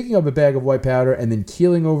 picking up a bag of white powder, and then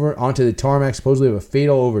keeling over onto the tarmac, supposedly of a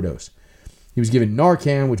fatal overdose. He was given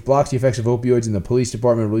Narcan, which blocks the effects of opioids, and the police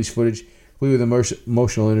department released footage, complete with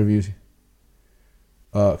emotional interviews.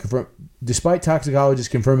 Despite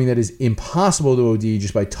toxicologists confirming that it is impossible to OD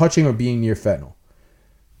just by touching or being near fentanyl.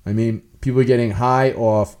 I mean, people are getting high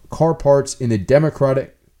off car parts in the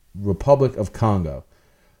Democratic Republic of Congo.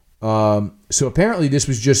 So apparently this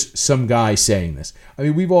was just some guy saying this. I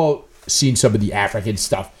mean, we've all seen some of the African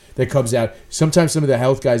stuff that comes out. Sometimes some of the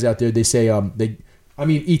health guys out there, they say,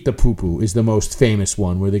 eat the poo-poo is the most famous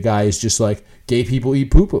one, where the guy is just like, gay people eat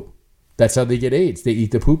poo-poo. That's how they get AIDS. They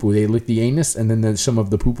eat the poo-poo. They lick the anus, and then some of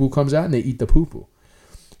the poo-poo comes out, and they eat the poo-poo.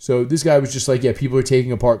 So this guy was just like, yeah, people are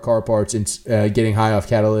taking apart car parts and getting high off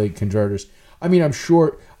catalytic converters. I mean, I'm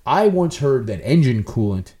sure, I once heard that engine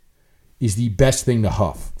coolant is the best thing to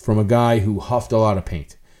huff from a guy who huffed a lot of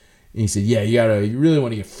paint. And he said, yeah, you really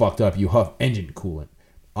want to get fucked up, you huff engine coolant.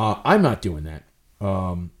 I'm not doing that.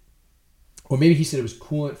 Or maybe he said it was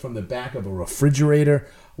coolant from the back of a refrigerator.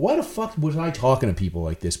 Why the fuck was I talking to people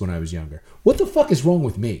like this when I was younger? What the fuck is wrong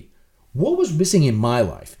with me? What was missing in my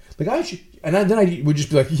life? Like then I would just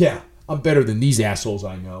be like, yeah, I'm better than these assholes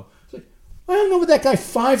I know. It's like, I hung out with that guy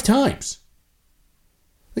 5 times.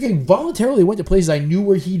 Like, I voluntarily went to places I knew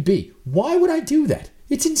where he'd be. Why would I do that?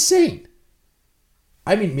 It's insane.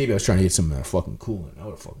 I mean, maybe I was trying to hit some fucking coolant. I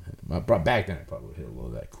would have fucking hit him. Back then, I probably would have hit a little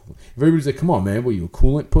of that coolant. If everybody's like, come on, man, what are you, a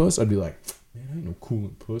coolant puss? I'd be like, man, I ain't no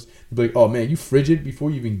coolant puss. They'd be like, oh, man, you frigid before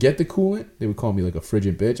you even get the coolant? They would call me like a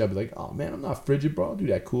frigid bitch. I'd be like, oh, man, I'm not frigid, bro. I'll do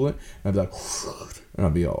that coolant. And I'd be like, and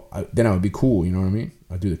I'd be all, then I would be cool, you know what I mean?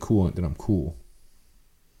 I'd do the coolant, then I'm cool.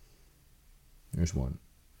 There's one.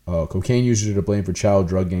 Cocaine users are to blame for child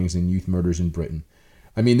drug gangs and youth murders in Britain.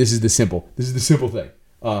 I mean, this is the simple thing.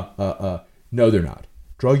 No, they're not.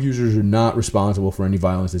 Drug users are not responsible for any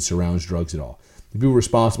violence that surrounds drugs at all. The people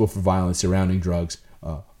responsible for violence surrounding drugs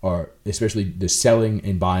are, especially the selling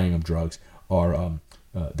and buying of drugs, are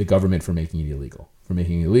the government for making it illegal. For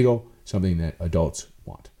making it illegal, something that adults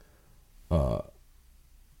want.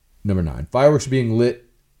 Number 9. Fireworks are being let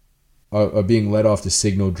off to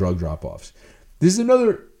signal drug drop-offs. This is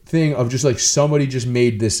another thing of just like somebody just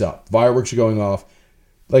made this up. Fireworks are going off.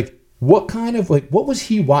 Like, what was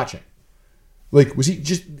he watching? Like, was he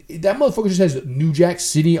just, that motherfucker just has New Jack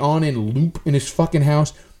City on in loop in his fucking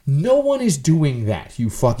house. No one is doing that, you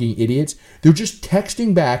fucking idiots. They're just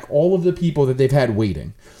texting back all of the people that they've had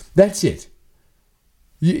waiting. That's it.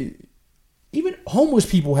 Even homeless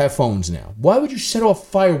people have phones now. Why would you set off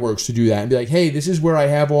fireworks to do that and be like, hey, this is where I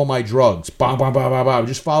have all my drugs. Bah, bah, bah, bah, bah.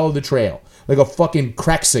 Just follow the trail. Like a fucking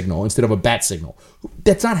crack signal instead of a bat signal.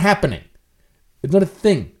 That's not happening. It's not a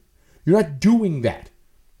thing. You're not doing that.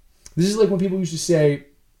 This is like when people used to say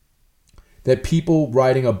that people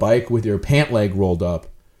riding a bike with their pant leg rolled up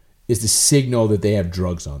is the signal that they have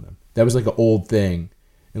drugs on them. That was like an old thing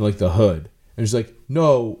in like the hood. And it's like,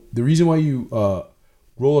 no, the reason why you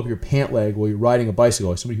roll up your pant leg while you're riding a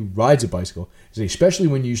bicycle, as somebody who rides a bicycle, is especially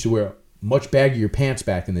when you used to wear much baggier pants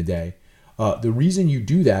back in the day, the reason you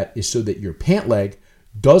do that is so that your pant leg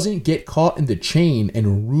doesn't get caught in the chain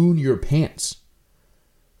and ruin your pants.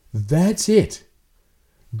 That's it.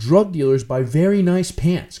 Drug dealers buy very nice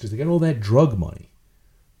pants because they got all that drug money,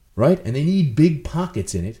 right? And they need big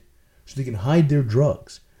pockets in it so they can hide their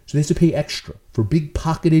drugs. So they have to pay extra for big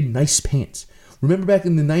pocketed nice pants. Remember back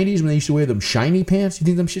in the 90s when they used to wear them shiny pants? You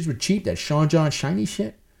think them shits were cheap? That Sean John shiny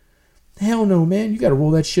shit? Hell no, man. You got to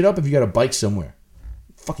roll that shit up if you got a bike somewhere.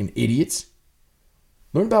 Fucking idiots.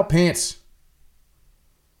 Learn about pants.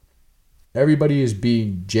 Everybody is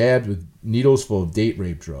being jabbed with needles full of date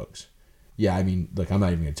rape drugs. Yeah, I mean, look, I'm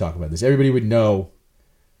not even going to talk about this. Everybody would know.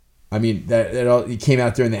 I mean, that all, it came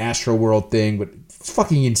out during the Astro World thing, but it's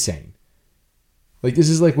fucking insane. Like, this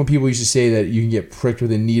is like when people used to say that you can get pricked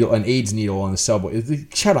with an AIDS needle on the subway. It's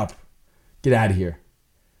like, shut up. Get out of here.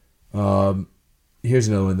 Here's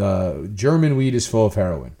another one. German weed is full of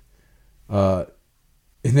heroin. And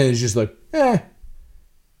then it's just like,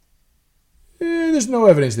 there's no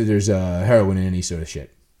evidence that there's heroin in any sort of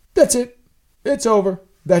shit. That's it. It's over.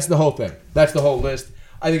 That's the whole thing. That's the whole list.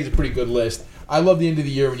 I think it's a pretty good list. I love the end of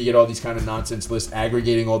the year when you get all these kind of nonsense lists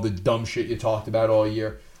aggregating all the dumb shit you talked about all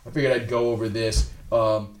year. I figured I'd go over this.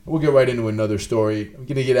 We'll get right into another story. I'm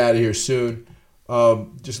going to get out of here soon.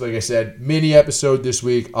 Just like I said, mini episode this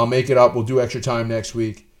week. I'll make it up. We'll do extra time next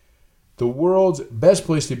week. The world's best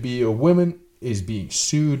place to be a woman is being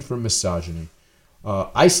sued for misogyny.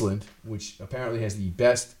 Iceland, which apparently has the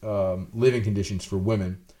best living conditions for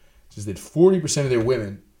women, says that 40% of their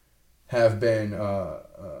women have been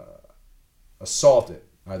assaulted,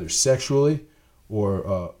 either sexually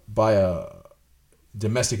or by a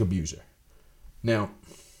domestic abuser. Now,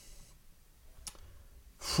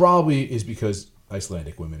 probably is because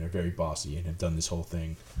Icelandic women are very bossy and have done this whole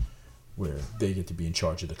thing where they get to be in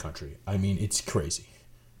charge of the country. I mean, it's crazy.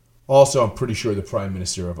 Also, I'm pretty sure the Prime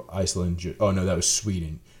Minister of Iceland, oh no, that was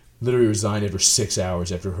Sweden, literally resigned after 6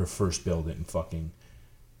 hours after her first bill didn't fucking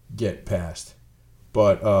get passed.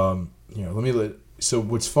 But, so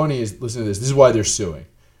what's funny is, listen to this. This is why they're suing.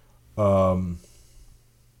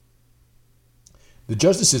 The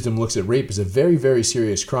justice system looks at rape as a very, very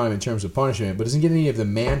serious crime in terms of punishment, but doesn't get any of the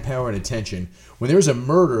manpower and attention. When there's a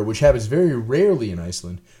murder, which happens very rarely in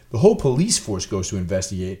Iceland, the whole police force goes to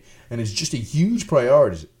investigate, and it's just a huge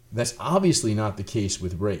priority. That's obviously not the case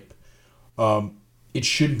with rape. It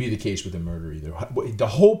shouldn't be the case with a murder either. The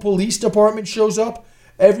whole police department shows up.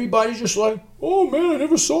 Everybody's just like, oh man, I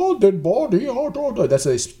never saw a dead body. That's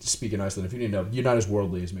how they speak in Iceland. If you didn't know, you're not as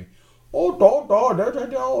worldly as me.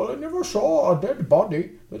 I never saw a dead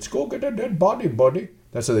body. Let's go get a dead body, buddy.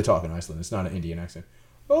 That's how they talk in Iceland. It's not an Indian accent.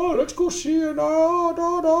 Oh, let's go see it. Body.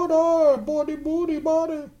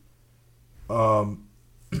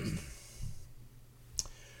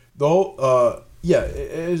 The whole, Yeah,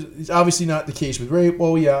 it's obviously not the case with rape.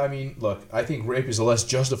 Well, yeah, I mean, look, I think rape is a less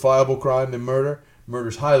justifiable crime than murder. Murder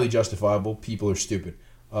is highly justifiable. People are stupid.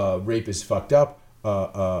 Rape is fucked up,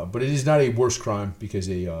 but it is not a worse crime because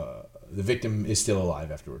the victim is still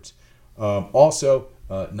alive afterwards. Also,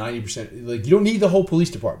 90%, like, you don't need the whole police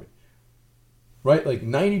department, right? Like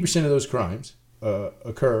 90% of those crimes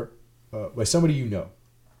occur by somebody you know.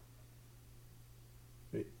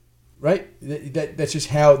 Right? That's just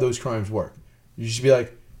how those crimes work. You just be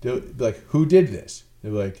like, who did this?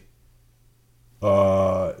 They're like,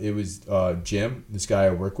 it was Jim, this guy I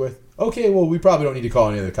work with. Okay, well, we probably don't need to call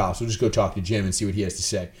any other cops. We'll just go talk to Jim and see what he has to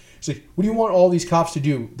say. It's like, what do you want all these cops to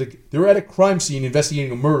do? They're at a crime scene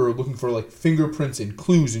investigating a murder, looking for like fingerprints and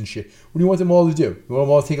clues and shit. What do you want them all to do? You want them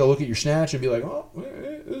all to take a look at your snatch and be like, oh,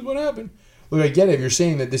 this is what happened. Look, I get it. If you're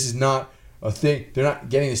saying that this is not a thing, they're not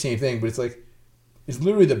getting the same thing, but it's like, it's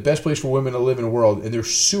literally the best place for women to live in the world, and they're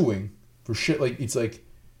suing for shit like, it's like,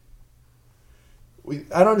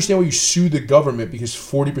 I don't understand why you sue the government because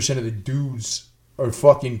 40% of the dudes are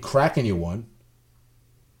fucking cracking you one.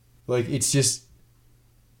 Like, it's just,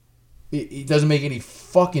 it doesn't make any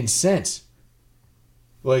fucking sense.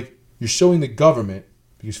 Like, you're suing the government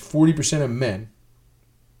because 40% of men,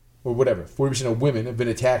 or whatever, 40% of women have been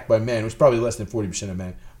attacked by men. It was probably less than 40% of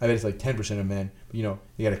men. I bet it's like 10% of men. But, you know,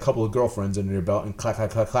 they got a couple of girlfriends under their belt and clack,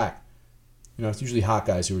 clack, clack, clack. You know, it's usually hot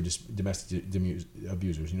guys who are just domestic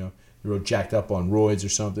abusers, you know. They're all jacked up on roids or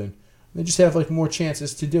something. They just have, like, more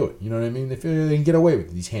chances to do it. You know what I mean? They feel they can get away with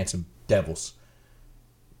it, these handsome devils.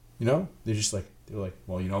 You know? They're like,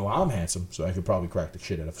 well, you know, I'm handsome, so I could probably crack the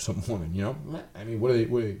shit out of some woman, you know? I mean, what are they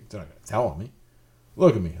they're not going to tell on me?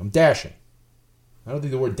 Look at me. I'm dashing. I don't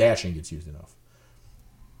think the word dashing gets used enough.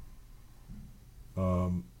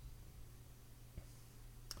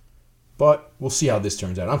 But we'll see how this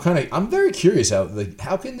turns out. I'm very curious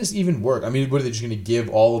how can this even work? I mean, what are they just going to give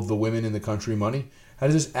all of the women in the country money? How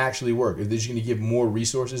does this actually work? Are they just going to give more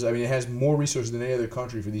resources? I mean, it has more resources than any other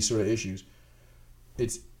country for these sort of issues. I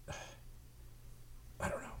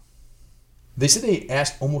don't know. They said they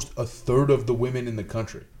asked almost a third of the women in the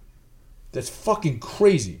country. That's fucking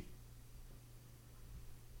crazy.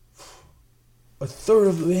 A third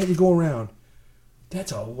of they had to go around.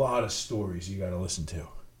 That's a lot of stories you got to listen to.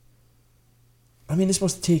 I mean, this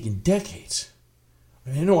must have taken decades. I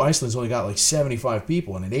mean, I know Iceland's only got like 75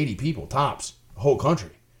 people and 80 people, tops, the whole country.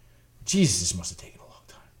 Jesus, this must have taken a long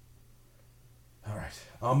time. All right,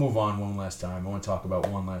 I'll move on one last time. I want to talk about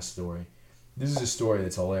one last story. This is a story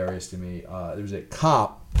that's hilarious to me. There was a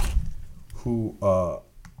cop who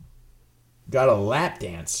got a lap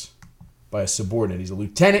dance by a subordinate. He's a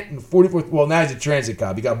lieutenant in the 44th. Well, now he's a transit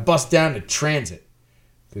cop. He got bussed down to transit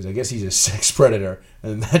because I guess he's a sex predator,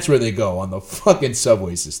 and that's where they go, on the fucking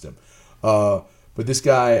subway system. But this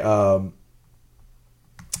guy,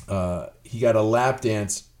 he got a lap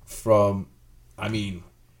dance from, I mean,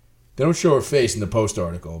 they don't show her face in the Post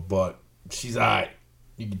article, but she's all right.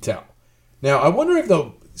 You can tell. Now, I wonder if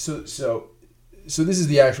they'll, so this is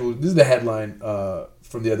the headline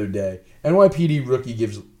from the other day. NYPD rookie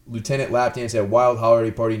gives lieutenant lap dance at wild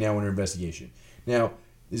holiday party now under investigation. Now,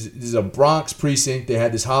 this is a Bronx precinct. They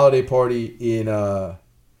had this holiday party in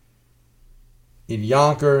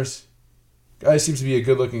Yonkers. Guy seems to be a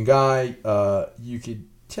good-looking guy. You could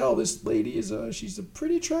tell this lady she's a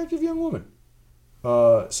pretty attractive young woman.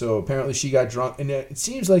 So apparently she got drunk, and it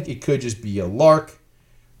seems like it could just be a lark,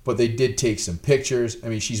 but they did take some pictures. I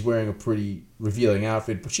mean, she's wearing a pretty revealing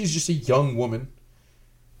outfit, but she's just a young woman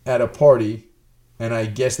at a party. And I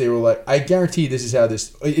guess they were like, I guarantee this is how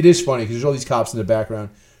this... It is funny because there's all these cops in the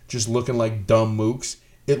background just looking like dumb mooks.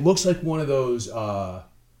 It looks like one of those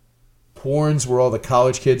porns where all the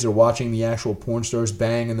college kids are watching the actual porn stars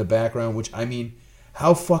bang in the background, which, I mean,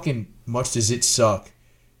 how fucking much does it suck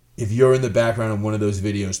if you're in the background of one of those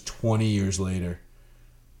videos 20 years later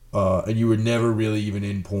and you were never really even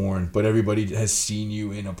in porn, but everybody has seen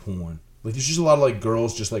you in a porn? Like, there's just a lot of, like,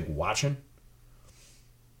 girls just, like, watching.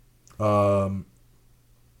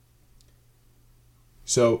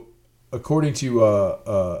 So, according to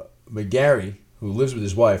McGarry, who lives with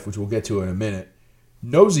his wife, which we'll get to in a minute,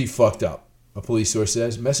 Nosy fucked up, a police source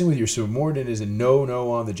says. Messing with your subordinate is a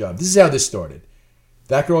no-no on the job. This is how this started.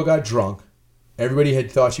 That girl got drunk. Everybody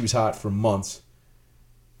had thought she was hot for months.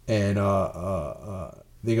 And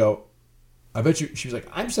they go, I bet you, she was like,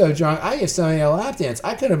 I'm so drunk, I get something a lap dance.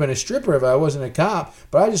 I could have been a stripper if I wasn't a cop,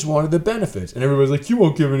 but I just wanted the benefits. And everybody's like, you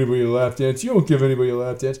won't give anybody a lap dance. You won't give anybody a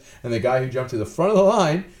lap dance. And the guy who jumped to the front of the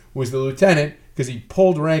line was the lieutenant because he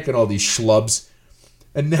pulled rank on all these schlubs.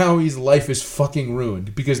 And now his life is fucking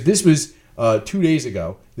ruined because this was 2 days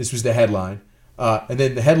ago. This was the headline. And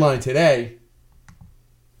then the headline today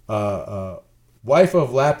Wife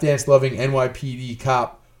of lap dance loving NYPD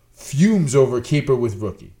cop fumes over caper with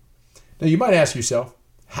rookie. Now you might ask yourself,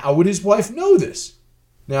 how would his wife know this?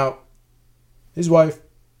 Now, his wife,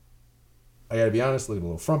 I gotta be honest, looking a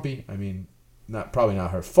little frumpy. I mean, probably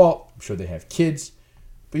not her fault. I'm sure they have kids.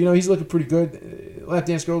 But, he's looking pretty good. Lap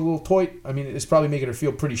dance girl, a little toy. I mean, it's probably making her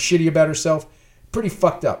feel pretty shitty about herself. Pretty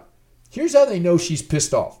fucked up. Here's how they know she's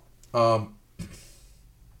pissed off. The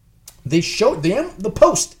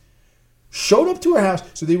Post showed up to her house.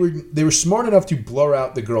 So they were smart enough to blur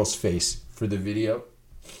out the girl's face for the video.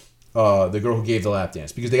 The girl who gave the lap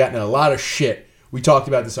dance. Because they got in a lot of shit. We talked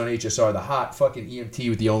about this on HSR, the hot fucking EMT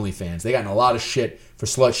with the OnlyFans. They got in a lot of shit for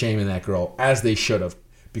slut shaming that girl, as they should have.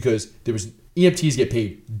 Because EMTs get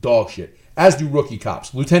paid dog shit, as do rookie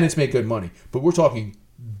cops. Lieutenants make good money, but we're talking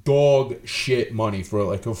dog shit money for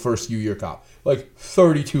like a first year cop, like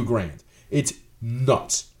 $32,000. It's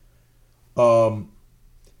nuts. So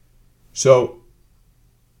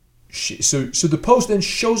the Post then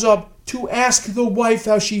shows up to ask the wife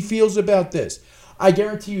how she feels about this. I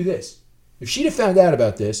guarantee you this: if she'd have found out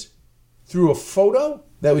about this through a photo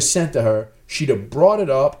that was sent to her, she'd have brought it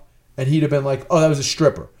up, and he'd have been like, "Oh, that was a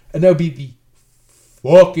stripper," and that would be the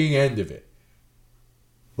fucking end of it.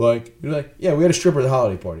 Like, you're like, yeah, we had a stripper at the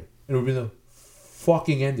holiday party. And it would be the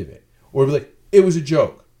fucking end of it. Or it'd be like, it was a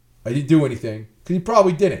joke. I didn't do anything. Because he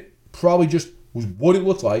probably didn't. Probably just was what it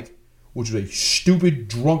looked like, which was a stupid,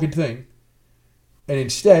 drunken thing. And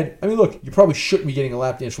instead, I mean, look, you probably shouldn't be getting a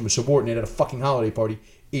lap dance from a subordinate at a fucking holiday party.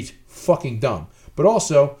 It's fucking dumb. But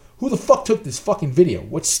also, who the fuck took this fucking video?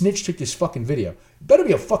 What snitch took this fucking video? It better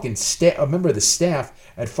be a fucking a member of the staff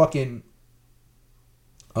at fucking...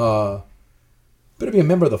 better be a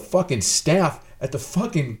member of the fucking staff at the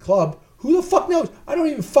fucking club. Who the fuck knows? I don't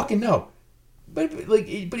even fucking know. But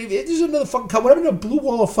if there's another fucking cop, what happened to a blue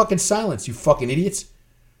wall of fucking silence, you fucking idiots?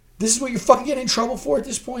 This is what you're fucking getting in trouble for at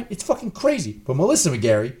this point? It's fucking crazy. But Melissa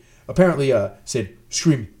McGarry apparently said,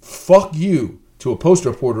 scream, fuck you, to a Post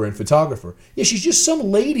reporter and photographer. Yeah, she's just some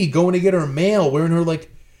lady going to get her mail,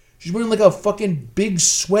 she's wearing like a fucking big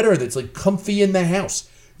sweater that's like comfy in the house.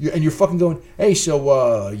 And you're fucking going, hey,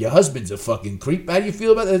 so your husband's a fucking creep. How do you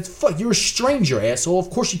feel about that? You're a stranger, asshole. Of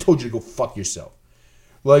course he told you to go fuck yourself.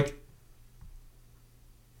 Like,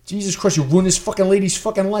 Jesus Christ, you ruined this fucking lady's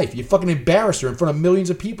fucking life. You fucking embarrassed her in front of millions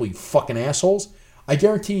of people, you fucking assholes. I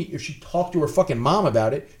guarantee if she talked to her fucking mom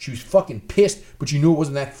about it, she was fucking pissed, but you knew it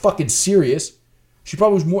wasn't that fucking serious. She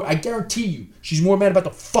probably was more, I guarantee you, she's more mad about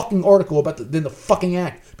the fucking article than the fucking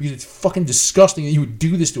act. Because it's fucking disgusting that you would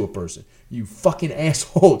do this to a person. You fucking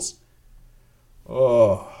assholes.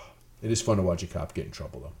 Oh, it is fun to watch a cop get in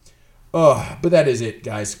trouble, though. Oh, but that is it,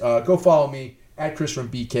 guys. Go follow me at Chris from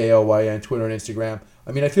BKLYN, Twitter and Instagram.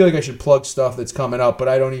 I mean, I feel like I should plug stuff that's coming up, but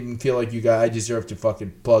I don't even feel like I deserve to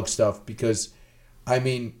fucking plug stuff because, I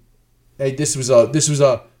mean, hey, this was a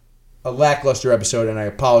lackluster episode, and I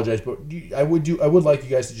apologize, but I would like you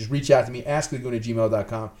guys to just reach out to me,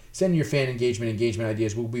 asklagoon@gmail.com, send your fan engagement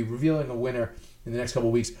ideas. We'll be revealing a winner in the next couple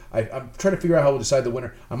of weeks. I'm trying to figure out how we'll decide the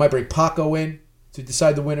winner. I might bring Paco in to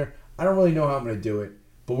decide the winner. I don't really know how I'm going to do it,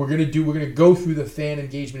 but we're going to go through the fan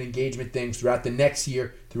engagement things throughout the next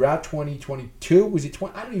year, throughout 2022. Was it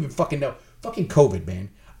 20? I don't even fucking know. Fucking COVID, man.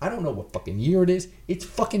 I don't know what fucking year it is. It's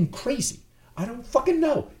fucking crazy. I don't fucking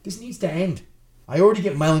know. This needs to end. I already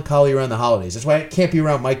get melancholy around the holidays. That's why I can't be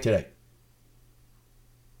around Mike today.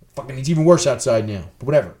 Fucking, it's even worse outside now. But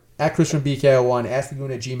whatever. At Chris from BKL1,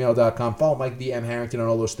 asklagoon@gmail.com. Follow Mike V. M. Harrington on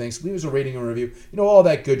all those things. Leave us a rating and review. You know, all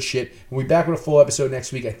that good shit. We'll be back with a full episode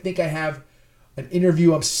next week. I think I have an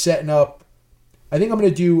interview I'm setting up. I think I'm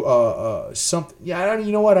going to do something. Yeah,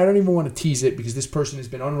 you know what? I don't even want to tease it because this person has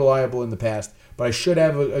been unreliable in the past. But I should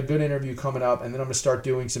have a good interview coming up. And then I'm going to start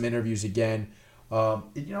doing some interviews again.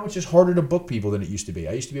 It's just harder to book people than it used to be.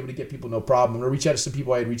 I used to be able to get people no problem. I'm going to reach out to some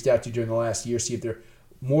people I had reached out to during the last year, see if they're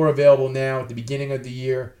more available now at the beginning of the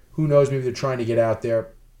year. Who knows? Maybe they're trying to get out there.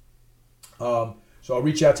 So I'll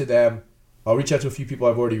reach out to them. I'll reach out to a few people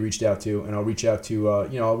I've already reached out to, and I'll reach out to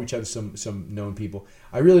some known people.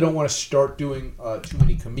 I really don't want to start doing too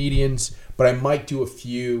many comedians, but I might do a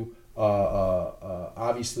few.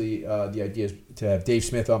 Obviously, the idea is to have Dave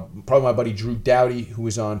Smith on, probably my buddy Drew Dowdy, who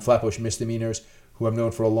was on Flatbush Misdemeanors, who I've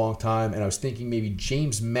known for a long time, and I was thinking maybe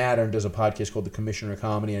James Mattern does a podcast called The Commissioner of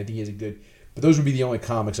Comedy, and I think he has a good... But those would be the only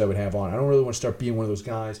comics I would have on. I don't really want to start being one of those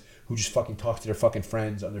guys who just fucking talk to their fucking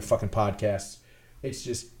friends on their fucking podcasts. It's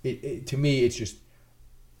just... to me, it's just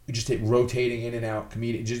rotating in and out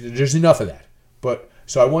comedian. There's enough of that. But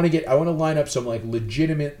so I want to line up some like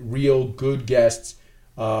legitimate, real, good guests,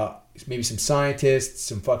 maybe some scientists,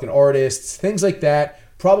 some fucking artists, things like that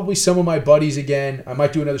Probably some of my buddies again. I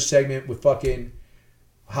might do another segment with fucking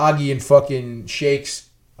Hoggy and fucking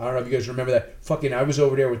Shakes. I don't know if you guys remember that. Fucking, I was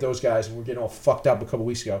over there with those guys and we're getting all fucked up a couple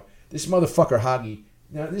weeks ago. This motherfucker Hoggy.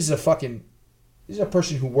 Now this is a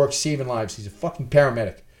person who works saving lives. He's a fucking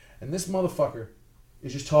paramedic, and this motherfucker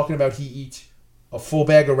is just talking about he eats a full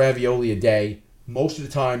bag of ravioli a day, most of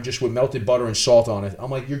the time just with melted butter and salt on it.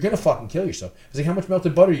 I'm like, you're gonna fucking kill yourself. I was like, how much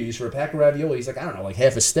melted butter you use for a pack of ravioli? He's like, I don't know, like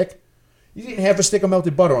half a stick. He's eating half a stick of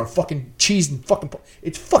melted butter on fucking cheese and fucking.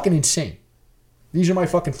 It's fucking insane. These are my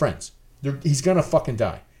fucking friends. He's gonna fucking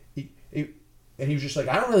die. And he was just like,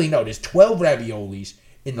 I don't really know. There's 12 raviolis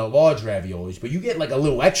in the large raviolis, but you get like a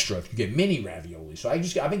little extra if you get mini raviolis. So I've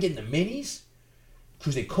been getting the minis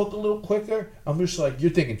because they cook a little quicker. I'm just like,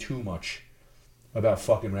 you're thinking too much about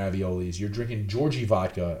fucking raviolis. You're drinking Georgie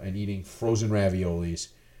vodka and eating frozen raviolis,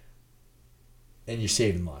 and you're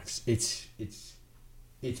saving lives. It's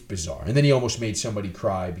bizarre. And then he almost made somebody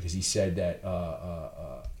cry because he said that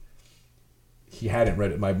he hadn't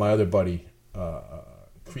read it. My other buddy,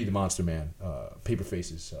 Creed the Monster Man,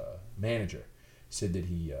 Paperface's manager, said that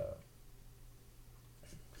he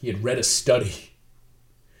had read a study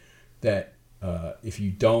that if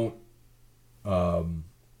you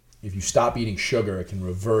stop eating sugar, it can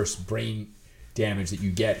reverse brain damage that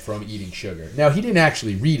you get from eating sugar. Now, he didn't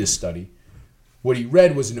actually read a study. What he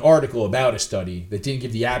read was an article about a study that didn't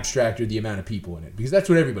give the abstract or the amount of people in it, because that's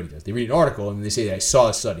what everybody does. They read an article and they say, I saw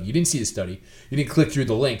a study. You didn't see the study. You didn't click through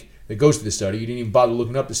the link that goes to the study. You didn't even bother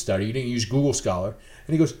looking up the study. You didn't use Google Scholar.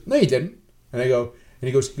 And he goes, no, you didn't. And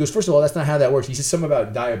he goes, first of all, that's not how that works. He said something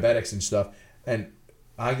about diabetics and stuff. And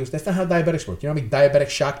I goes, that's not how diabetics work. You know how many diabetic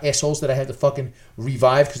shock assholes that I had to fucking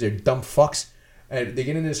revive because they're dumb fucks? And they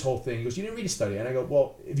get into this whole thing. He goes, you didn't read the study. And I go,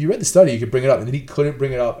 well, if you read the study, you could bring it up. And then he couldn't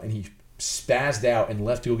bring it up, and he spazzed out and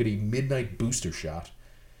left to go get a midnight booster shot.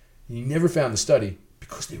 And he never found the study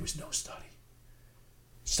because there was no study.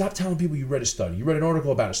 Stop telling people you read a study. You read an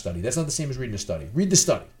article about a study. That's not the same as reading a study. Read the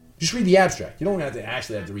study. Just read the abstract. You don't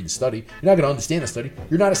actually have to read the study. You're not going to understand the study.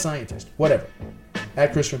 You're not a scientist. Whatever.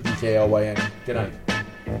 At Chris from BKLYN. Good night.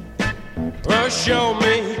 Well, show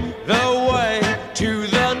me the way to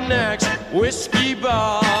the next whiskey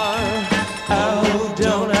bar. Oh,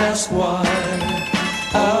 don't ask why.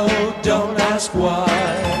 Oh, don't ask why.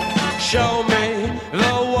 Show me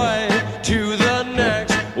the way to the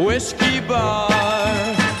next whiskey bar.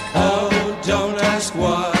 Oh, don't ask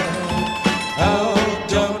why. Oh,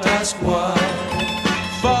 don't ask why.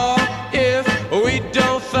 For if we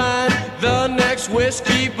don't find the next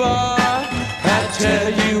whiskey bar, I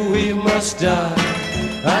tell you we must die.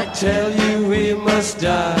 I tell you we must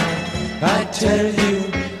die. I tell you,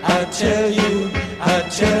 I tell you, I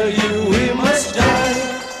tell you we must die.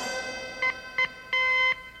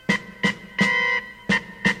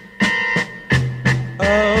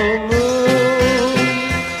 Oh, moon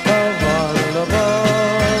of Alabama,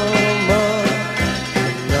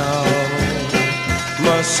 now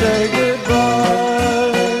must say goodbye.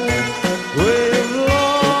 We've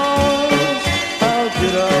lost our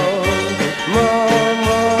good old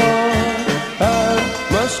mama. I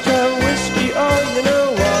must have whiskey, oh, you know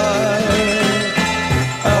why.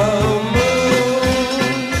 Oh,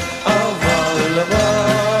 moon of Alabama,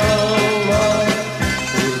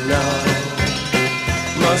 now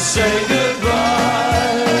must say goodbye.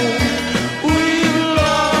 We've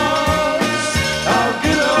lost our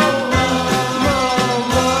good old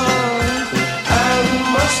mama, and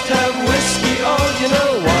must have whiskey, oh, you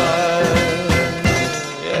know why.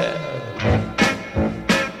 Yeah.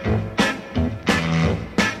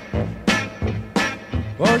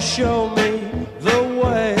 Well, show me the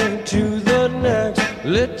way to the next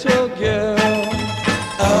little girl.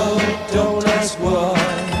 Oh, don't ask why.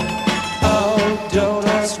 Oh, don't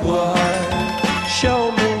ask why.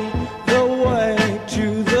 Show me the way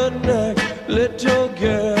to the next little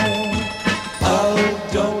girl. Oh,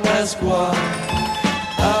 don't ask why.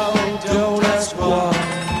 Oh, don't ask why.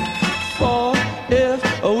 For if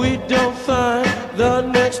we don't find the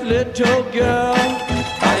next little girl,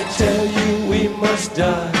 I tell you we must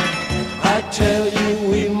die. I tell you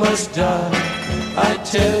we must die. I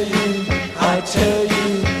tell you, I tell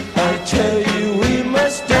you,